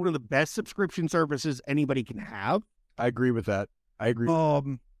probably one of the best subscription services anybody can have. I agree with that. I agree.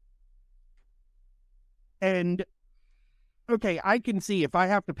 And okay, I can see if I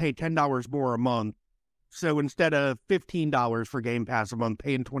have to pay $10 more a month, so instead of $15 for Game Pass a month,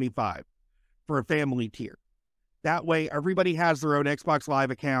 paying $25 for a family tier. That way, everybody has their own Xbox Live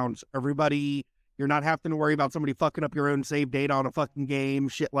accounts. You're not having to worry about somebody fucking up your own save data on a fucking game,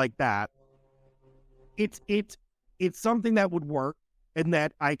 shit like that. It's something that would work, and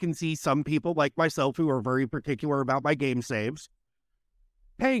that I can see some people like myself who are very particular about my game saves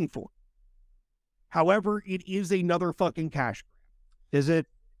paying for. However, it is another fucking cash grab.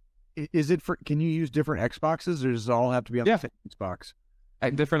 Is it for? Can you use different Xboxes, or does it all have to be on the same Xbox?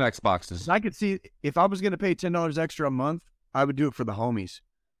 Different Xboxes. I could see if I was going to pay $10 extra a month, I would do it for the homies.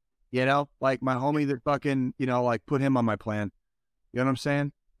 My homie that fucking, put him on my plan. You know what I'm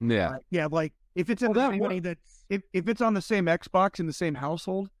saying? Yeah. If it's in if it's on the same Xbox in the same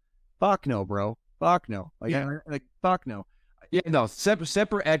household, fuck no, bro. Fuck no. Fuck no. Yeah, no, separate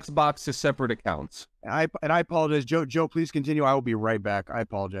Xbox to separate accounts. I apologize, Joe. Please continue. I will be right back. I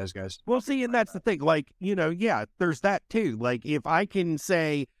apologize, guys. Well, see, and that's the thing. There's that too. If I can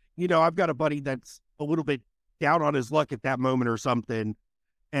say, I've got a buddy that's a little bit down on his luck at that moment or something,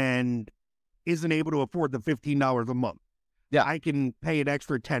 and isn't able to afford the $15 a month. Yeah, I can pay an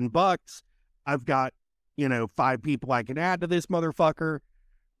extra $10. I've got 5 people I can add to this motherfucker.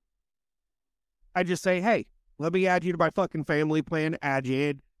 I just say, hey, let me add you to my fucking family plan, add you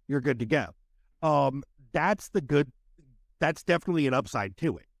in, you're good to go. That's definitely an upside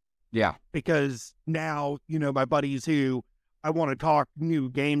to it. Yeah. Because now, my buddies who I want to talk new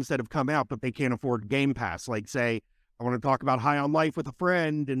games that have come out, but they can't afford Game Pass. Like, say, I want to talk about High on Life with a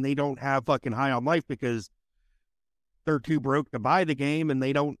friend, and they don't have fucking High on Life because they're too broke to buy the game, and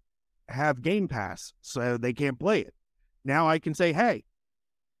they don't have Game Pass, so they can't play it. Now I can say, hey,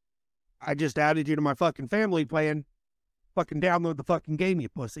 I just added you to my fucking family plan. Fucking download the fucking game, you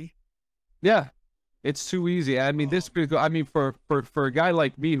pussy. Yeah. It's too easy. I mean, for a guy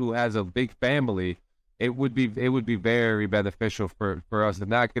like me who has a big family, it would be very beneficial for us,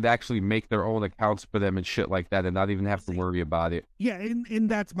 and that could actually make their own accounts for them and shit like that, and not even have to worry about it. Yeah, and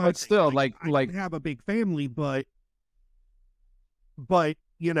that's my. But thing. still, I have a big family, but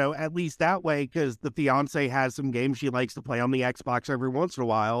at least that way, because the fiance has some games she likes to play on the Xbox every once in a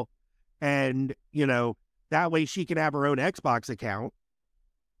while, and that way she can have her own Xbox account,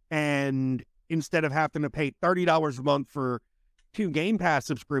 and instead of having to pay $30 a month for 2 Game Pass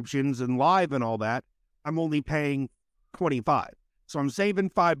subscriptions and live and all that, I'm only paying $25. So I'm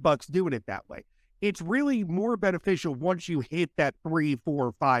saving $5 doing it that way. It's really more beneficial once you hit that 3,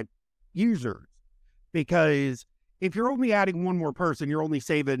 4, 5 users, because if you're only adding one more person, you're only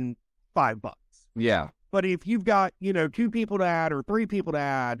saving $5. Yeah. But if you've got, 2 people to add, or 3 people to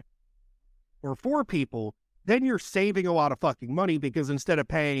add, or 4 people, then you're saving a lot of fucking money, because instead of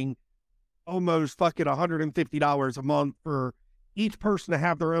paying almost fucking $150 a month for each person to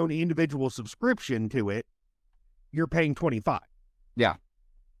have their own individual subscription to it, you're paying $25. Yeah.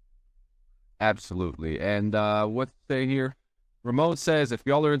 Absolutely. And what's it say here? Ramon says, if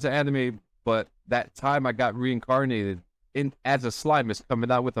y'all are into anime, but that time I got reincarnated as a slime is coming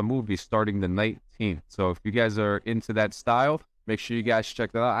out with a movie starting the 19th. So if you guys are into that style, make sure you guys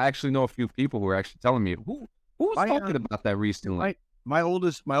check that out. I actually know a few people who are actually telling me who was talking about that recently. My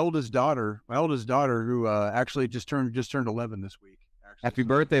oldest daughter, who actually just turned 11 this week. Actually. Happy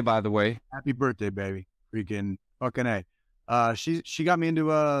birthday, by the way. Happy birthday, baby! Freaking fucking A. She got me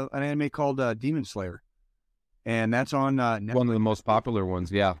into an anime called Demon Slayer, and that's on Netflix. One of the most popular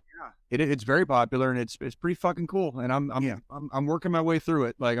ones. Yeah. It's very popular, and it's pretty fucking cool. And I'm working my way through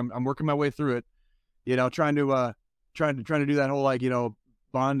it. Like I'm working my way through it. Trying to do that whole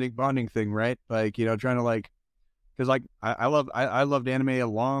bonding thing, right? Like trying to because I loved anime a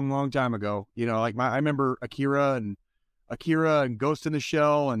long time ago. I remember Akira and Ghost in the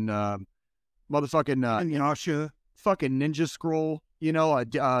Shell and motherfucking Inuyasha, fucking Ninja Scroll.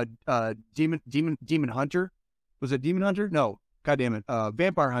 Demon Hunter. Was it Demon Hunter? No, God damn it.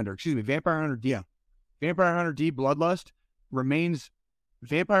 Vampire Hunter. Excuse me, Vampire Hunter D. Yeah. Vampire Hunter D Bloodlust remains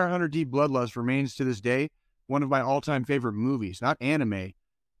to this day one of my all-time favorite movies. Not anime,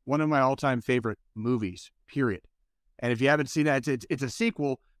 one of my all-time favorite movies. Period. And if you haven't seen that, it's a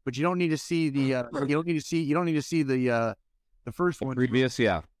sequel, but you don't need to see the the first one. Previous,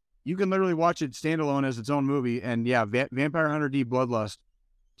 yeah. You can literally watch it standalone as its own movie, and yeah, Vampire Hunter D Bloodlust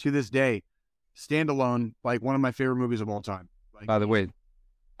to this day, standalone, one of my favorite movies of all time. By the way,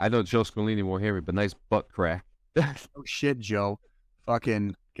 I know Joe Scolini won't hear me, but nice butt crack. Oh shit, Joe.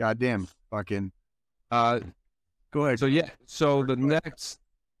 Fucking goddamn. Fucking. Go ahead. So yeah. So the next,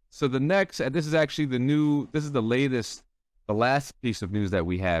 and this is actually the last piece of news that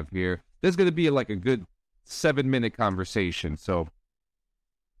we have here. There's going to be a good 7-minute conversation. So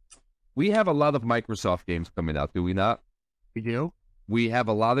we have a lot of Microsoft games coming out, do we not? We do. We have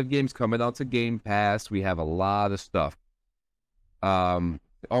a lot of games coming out to Game Pass. We have a lot of stuff.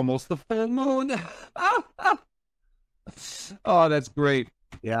 Almost the full moon. Oh, that's great.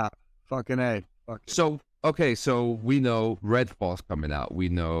 Yeah. Fucking A. So we know Redfall's coming out. We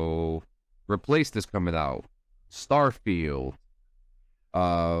know Replaced is coming out. Starfield.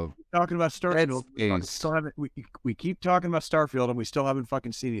 Talking about Starfield. We keep talking about Starfield, and we still haven't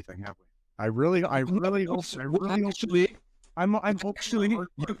fucking seen anything, have we? I really hope. I'm hoping.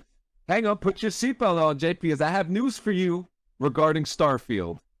 Hang on, put your seatbelt on, JP, because I have news for you regarding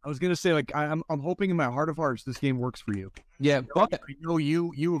Starfield. I was gonna say, I'm hoping in my heart of hearts this game works for you. Yeah, I know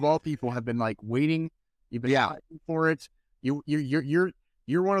you of all people have been waiting. You've been fighting for it.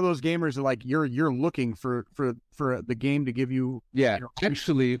 You're one of those gamers that you're looking for the game to give you. Yeah,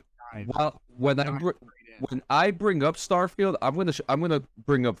 actually, when I bring up Starfield, I'm gonna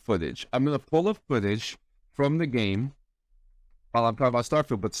bring up footage. I'm gonna pull up footage from the game while I'm talking about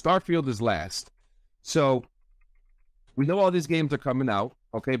Starfield. But Starfield is last, so we know all these games are coming out.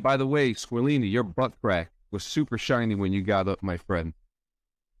 Okay. By the way, Squilini, your butt crack was super shiny when you got up, my friend.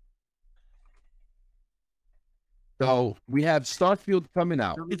 So we have Starfield coming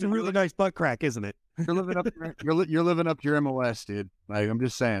out. It's a really nice butt crack, isn't it? You're living up. You're living up to your MOS, dude. Like, I'm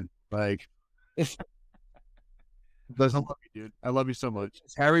just saying. Like, I love you, dude. I love you so much.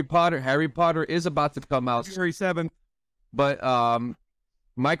 Harry Potter is about to come out February 7th. but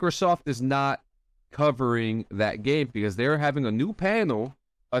Microsoft is not covering that game because they're having a new panel,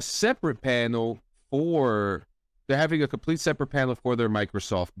 a separate panel they're having a complete separate panel for their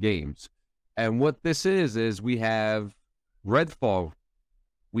Microsoft games. And what this is we have Redfall,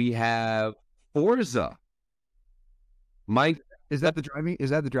 we have Forza. Is that the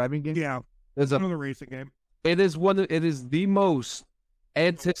driving game? Yeah, There's another racing game. It is the most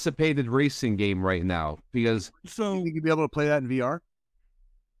anticipated racing game right now because So you think you'd be able to play that in VR?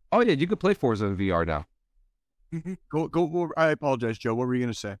 oh yeah, you can play Forza in VR now. Go. I apologize, Joe. What were you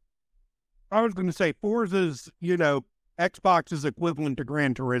gonna say? I was going to say Forza's, Xbox's equivalent to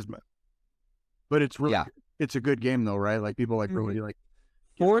Gran Turismo. But it's really, it's a good game though, right? Like people like really like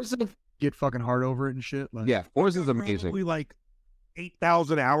Forza, get fucking hard over it and shit. Like, yeah, Forza's amazing. Probably like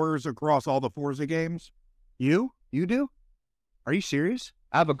 8,000 hours across all the Forza games. You do? Are you serious?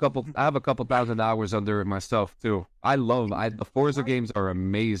 I have a couple thousand hours under it myself too. The Forza games are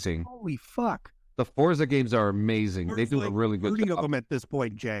amazing. Holy fuck! The Forza games are amazing. They do a really good 30 job. of them at this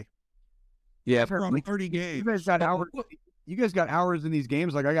point, Jay. Yeah, From 30 You games. guys got hours. You guys got hours in these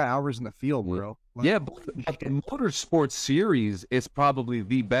games. Like I got hours in the field, bro. Like, yeah, but the Motorsport series is probably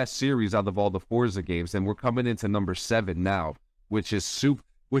the best series out of all the Forza games, and we're coming into number 7 now, which is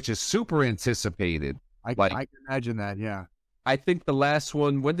super anticipated. I can imagine that. Yeah. I think the last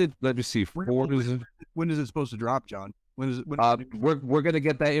one. Let me see. When is it supposed to drop, John? When is it? We're gonna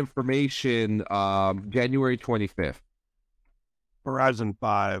get that information January 25th. Horizon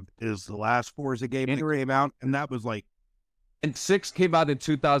 5 is the last Forza game that came out, and that was like... And 6 came out in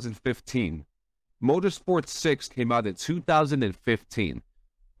 2015. Motorsport 6 came out in 2015.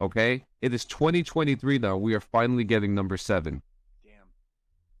 Okay? It is 2023 now. We are finally getting number 7.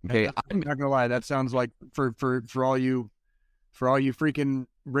 Damn. Okay, I'm not gonna lie. That sounds like for all you freaking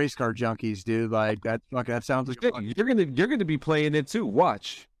race car junkies, dude. Like that sounds like fun. you're gonna be playing it too.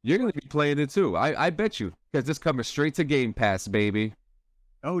 Watch. You're gonna be playing it too. I bet you. Because it's coming straight to Game Pass, baby.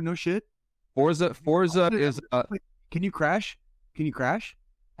 Oh no shit. Forza is Can you crash?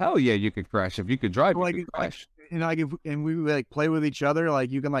 hell yeah, you could crash. If you could drive, you could crash. And we like play with each other,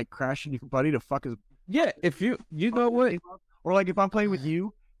 like you can like crash into your buddy to fuck his. Yeah, if you know what, or like if I'm playing with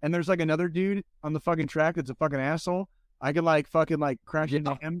you and there's like another dude on the fucking track that's a fucking asshole, I could like fucking like crash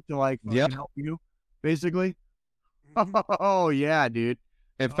into him to like help you, basically. Oh yeah, dude.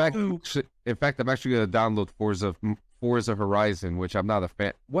 In fact, I'm actually gonna download Forza Horizon, which I'm not a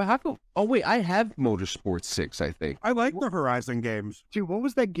fan. Well, how come? Oh wait, I have Motorsport 6, I think. I like the Horizon games. Dude, what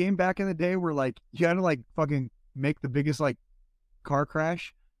was that game back in the day where like you had to like fucking make the biggest like car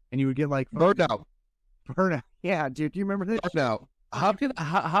crash and you would get like Burnout. Yeah, dude, do you remember that? Burnout. How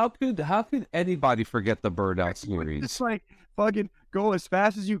could anybody forget the Burnout series? Just like fucking go as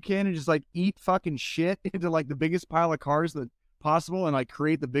fast as you can and just like eat fucking shit into like the biggest pile of cars that possible and like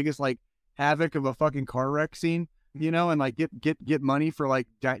create the biggest like havoc of a fucking car wreck scene, and like get money for like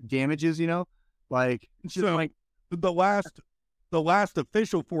damages, like it's just so, like the last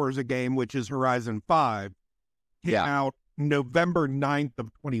official Forza game, which is Horizon 5, came out November 9th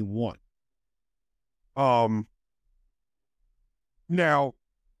of 21. Now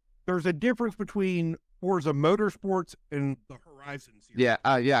there's a difference between Forza Motorsports and the Horizon series. Yeah,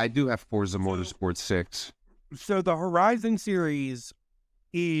 I do have Forza Motorsport 6. So the Horizon series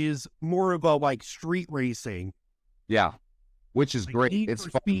is more of a like street racing. Yeah, which is like great. Need It's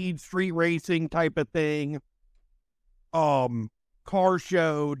for fun. Speed street racing type of thing. Car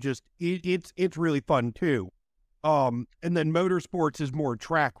show, just it's really fun too. And then Motorsports is more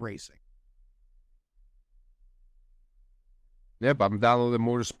track racing. Yep, I'm downloading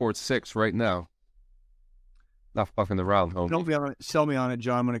Motorsport 6 right now. Not fucking around, homie. Sell me on it,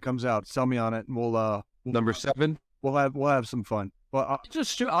 John, when it comes out. Sell me on it, and we'll Number 7. We'll have some fun. Well, I'll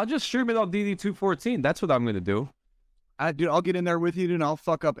just stream it on DD214. That's what I'm gonna do. Dude, I'll get in there with you, dude, and I'll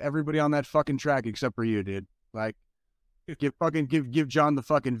fuck up everybody on that fucking track except for you, dude. Like, give John the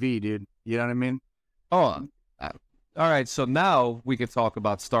fucking V, dude. You know what I mean? Oh, all right. So now we can talk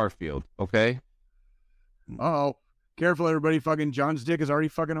about Starfield, okay? Uh-oh. Careful, everybody. Fucking John's dick is already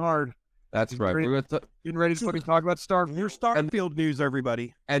fucking hard. That's right. We're getting ready to fucking talk about Starfield. Your Starfield news,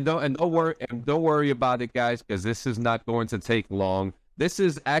 everybody. And don't worry about it, guys, because this is not going to take long. This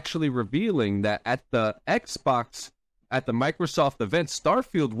is actually revealing that at the Microsoft event,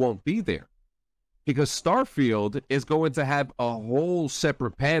 Starfield won't be there. Because Starfield is going to have a whole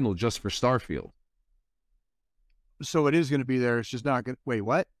separate panel just for Starfield. So it is going to be there. It's just not going to... Wait,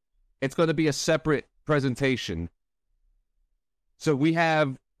 what? It's going to be a separate presentation. So we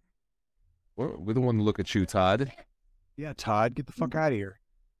have... We don't want to look at you, Todd. Yeah, Todd, get the fuck out of here.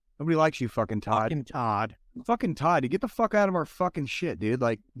 Nobody likes you, fucking Todd. Fucking Todd. Fucking Todd, you get the fuck out of our fucking shit, dude.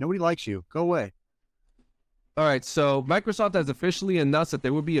 Like, nobody likes you. Go away. All right, so Microsoft has officially announced that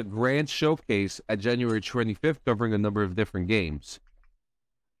there will be a grand showcase at January 25th covering a number of different games.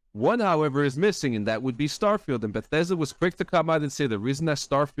 One, however, is missing, and that would be Starfield. And Bethesda was quick to come out and say the reason that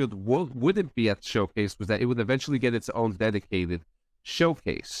Starfield wouldn't be at the showcase was that it would eventually get its own dedicated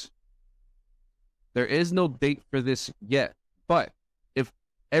showcase. There is no date for this yet, but if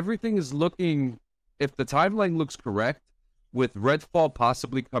everything is looking, if the timeline looks correct, with Redfall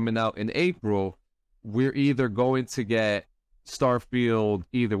possibly coming out in April, we're either going to get Starfield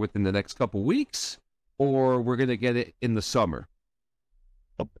either within the next couple weeks, or we're going to get it in the summer.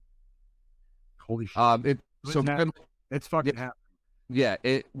 Holy shit. It's fucking happening. Yeah,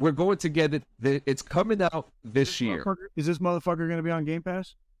 we're going to get it. It's coming out this year. Is this motherfucker going to be on Game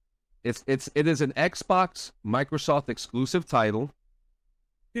Pass? It is an Xbox Microsoft exclusive title.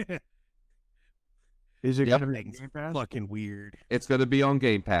 Is it going to be on Game Pass? Fucking weird. It's going to be on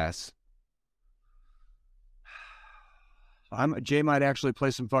Game Pass. Jay might actually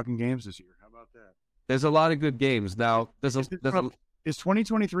play some fucking games this year. How about that? There's a lot of good games now. Is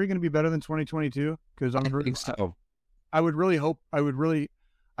 2023 going to be better than 2022? Because I think so. I would really hope. I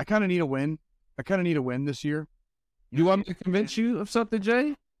kind of need a win. I kind of need a win this year. You want me to convince you of something,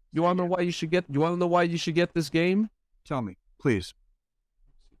 Jay? You want to know why you should get? You want to know why you should get this game? Tell me, please.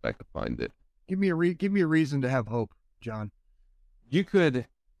 If I can find it. Give me a reason to have hope, John. You could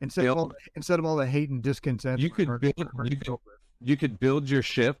instead of all the hate and discontent. You could build your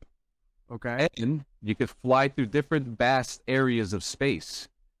ship. Okay. And you could fly through different vast areas of space.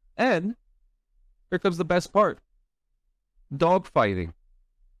 And here comes the best part. Dogfighting.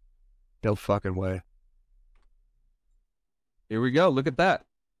 No fucking way. Here we go. Look at that.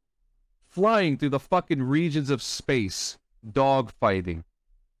 Flying through the fucking regions of space. Dogfighting.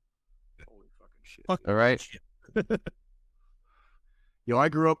 Holy fucking shit. All right. Yo, I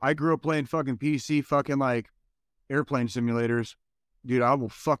grew up playing fucking PC fucking like airplane simulators. Dude, I will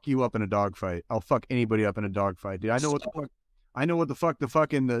fuck you up in a dogfight. I'll fuck anybody up in a dogfight, dude. I know what the fuck the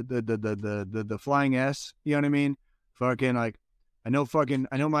fucking the flying S, you know what I mean? Fucking like I know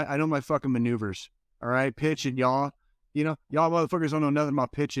my fucking maneuvers. All right, pitch and yaw. You know, y'all motherfuckers don't know nothing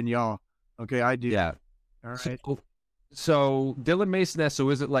about pitch and yaw. Okay, I do. Yeah. All right. So Dylan Mason asks, so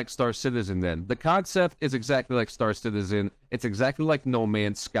is it like Star Citizen then? The concept is exactly like Star Citizen. It's exactly like No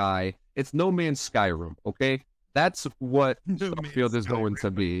Man's Sky. It's No Man's Skyrim, okay? That's what Starfield is going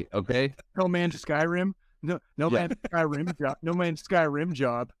to be, okay? No Man's Skyrim? No Man's Skyrim job. No Man's Skyrim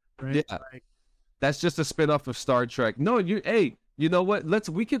job. Right? Yeah. That's just a spin-off of Star Trek. No, you know what?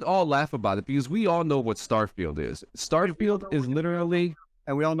 We can all laugh about it because we all know what Starfield is. Starfield is literally...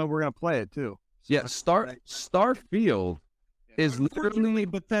 And we all know we're going to play it, too. Yeah, Starfield is literally...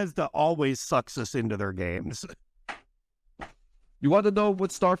 Bethesda always sucks us into their games. You want to know what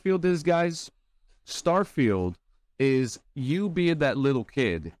Starfield is, guys? Starfield is you being that little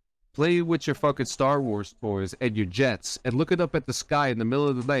kid, playing with your fucking Star Wars toys and your jets, and looking up at the sky in the middle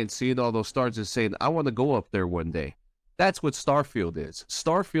of the night and seeing all those stars and saying, I want to go up there one day. That's what Starfield is.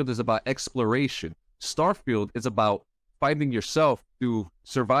 Starfield is about exploration. Starfield is about finding yourself through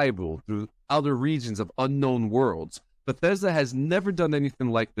survival, through other regions of unknown worlds. Bethesda has never done anything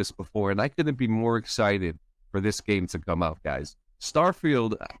like this before, and I couldn't be more excited for this game to come out, guys.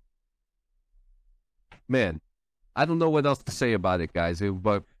 Starfield, man, I don't know what else to say about it, guys,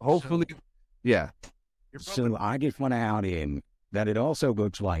 but hopefully, yeah. So I just want to add in that it also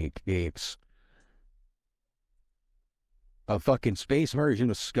looks like it's a fucking space version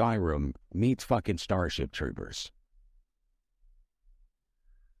of Skyrim meets fucking Starship Troopers.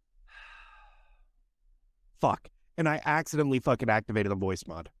 Fuck. And I accidentally fucking activated the voice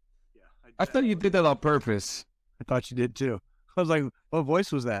mod. Yeah, I thought you did that on purpose. I thought you did too. I was like, what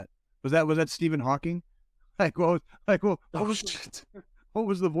voice was that? Was that Stephen Hawking? What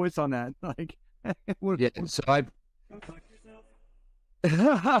was the voice on that? Like, yeah.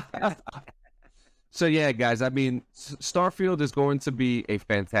 So yeah, guys. I mean, Starfield is going to be a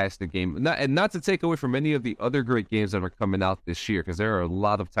fantastic game, not to take away from any of the other great games that are coming out this year, because there are a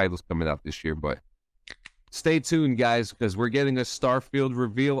lot of titles coming out this year. But stay tuned, guys, because we're getting a Starfield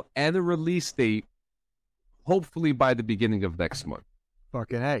reveal and a release date, hopefully by the beginning of next month.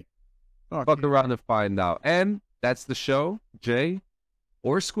 Fucking hey. Fuck around and find out. And that's the show, Jay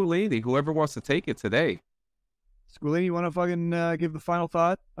or Squilini, whoever wants to take it today. Squilini, you want to fucking give the final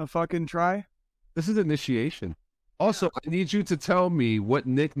thought? A fucking try? This is initiation. Also, I need you to tell me what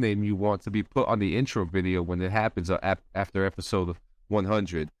nickname you want to be put on the intro video when it happens after episode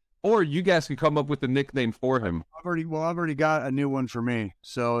 100. Or you guys can come up with a nickname for him. I've already got a new one for me.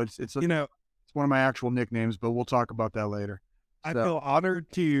 So it's it's one of my actual nicknames, but we'll talk about that later. I feel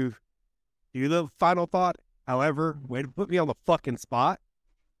honored to do the final thought. However, way to put me on the fucking spot.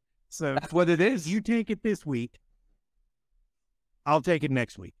 So that's what it is. You take it this week. I'll take it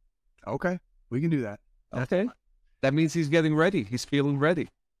next week. Okay, we can do that. Okay. That means he's getting ready. He's feeling ready.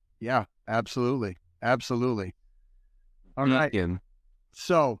 Yeah, absolutely. Absolutely. All right.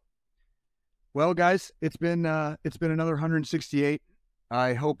 So, well, guys, it's been another 168.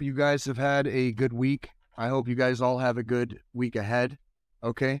 I hope you guys have had a good week. I hope you guys all have a good week ahead.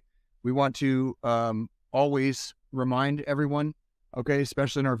 Okay. We want to always remind everyone, okay,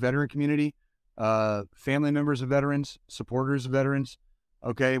 especially in our veteran community, family members of veterans, supporters of veterans,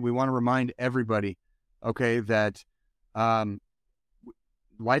 okay, we want to remind everybody, okay, that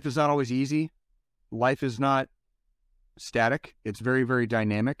life is not always easy. Life is not static. It's very, very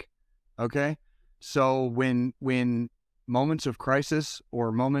dynamic, okay? So when moments of crisis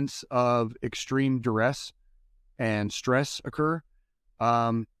or moments of extreme duress and stress occur,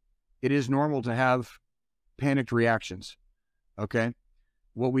 it is normal to have panicked reactions, okay?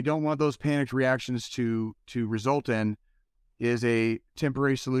 What we don't want those panicked reactions to result in is a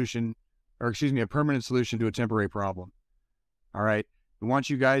temporary solution, or excuse me, a permanent solution to a temporary problem. All right. We want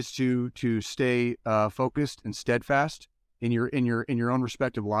you guys to stay focused and steadfast in your own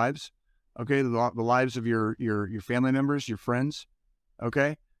respective lives. Okay, the lives of your family members, your friends.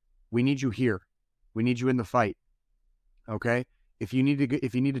 Okay, we need you here. We need you in the fight. Okay, if you need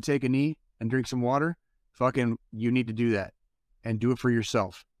to take a knee and drink some water, fucking you need to do that, and do it for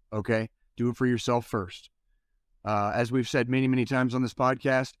yourself. Okay, do it for yourself first. As we've said many, many times on this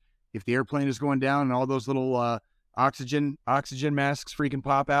podcast, if the airplane is going down and all those little oxygen masks freaking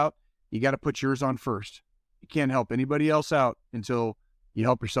pop out, you got to put yours on first. You can't help anybody else out until you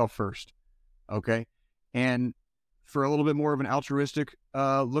help yourself first. Okay. And for a little bit more of an altruistic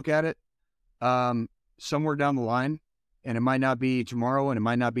look at it, somewhere down the line, and it might not be tomorrow and it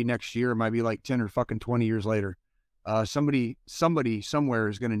might not be next year, it might be like 10 or fucking 20 years later, somebody somewhere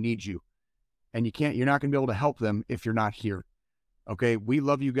is going to need you, and you're not going to be able to help them if you're not here. Okay. We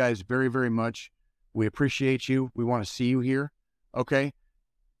love you guys very, very much. We appreciate you. We want to see you here. Okay.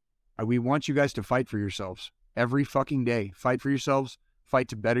 We want you guys to fight for yourselves every fucking day. Fight for yourselves. Fight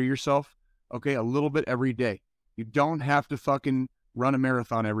to better yourself. Okay. A little bit every day. You don't have to fucking run a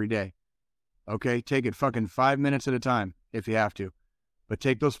marathon every day. Okay. Take it fucking 5 minutes at a time if you have to, but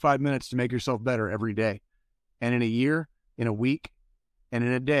take those 5 minutes to make yourself better every day. And in a year, in a week, and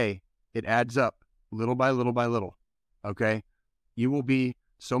in a day, it adds up little by little by little. Okay. You will be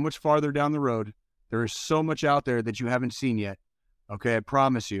so much farther down the road. There is so much out there that you haven't seen yet. Okay, I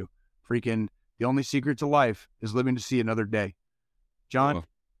promise you. Freaking, the only secret to life is living to see another day. John,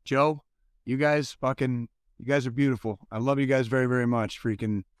 Joe, you guys are beautiful. I love you guys very, very much.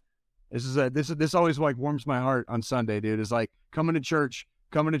 Freaking, this always like warms my heart on Sunday, dude. It's like coming to church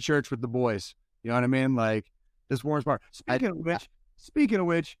with the boys. You know what I mean? Like, this warms my heart. Speaking of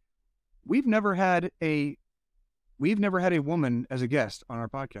which, we've never had a woman as a guest on our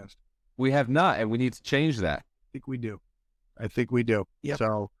podcast. We have not, and we need to change that. I think we do. Yep.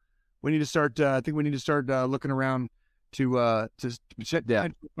 So we need to start. I think we need to start looking around to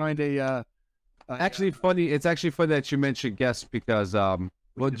find a. Actually, funny. It's actually funny that you mentioned guests because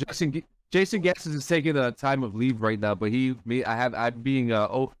Jason Guest is taking a time of leave right now, but I'm being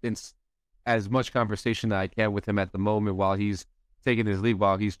in as much conversation that I can with him at the moment while he's taking his leave,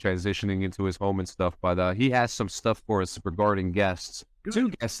 while he's transitioning into his home and stuff. But he has some stuff for us regarding guests. Good. 2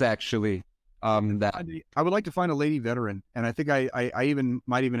 guests actually. That I would like to find a lady veteran, and I think I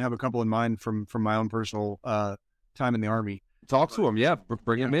might even have a couple in mind from my own personal time in the Army. Talk to him, yeah.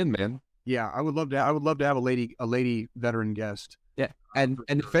 Bring him in, man. Yeah, I would love to have a lady veteran guest. Yeah, and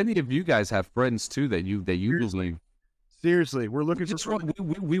if any of you guys have friends too that you believe. Seriously, we're looking for.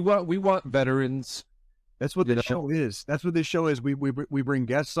 We want veterans. That's what this show is. That's what this show is. We bring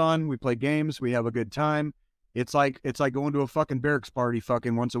guests on. We play games. We have a good time. It's like going to a fucking barracks party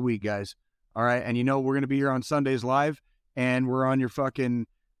fucking once a week, guys. All right. And we're going to be here on Sundays live, and we're on your fucking,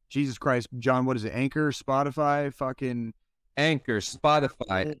 Jesus Christ, John, what is it? Anchor, Spotify, fucking. Anchor,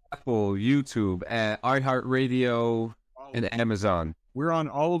 Spotify, Apple, YouTube, iHeartRadio, and Amazon. We're on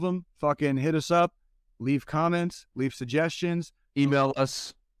all of them. Fucking hit us up. Leave comments. Leave suggestions. Email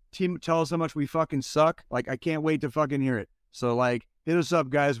us. Tell us how much we fucking suck. Like, I can't wait to fucking hear it. So, like, hit us up,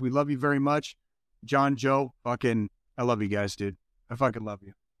 guys. We love you very much. John, Joe, fucking, I love you guys, dude. I fucking love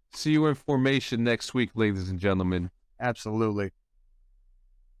you. See you in formation next week, ladies and gentlemen. Absolutely.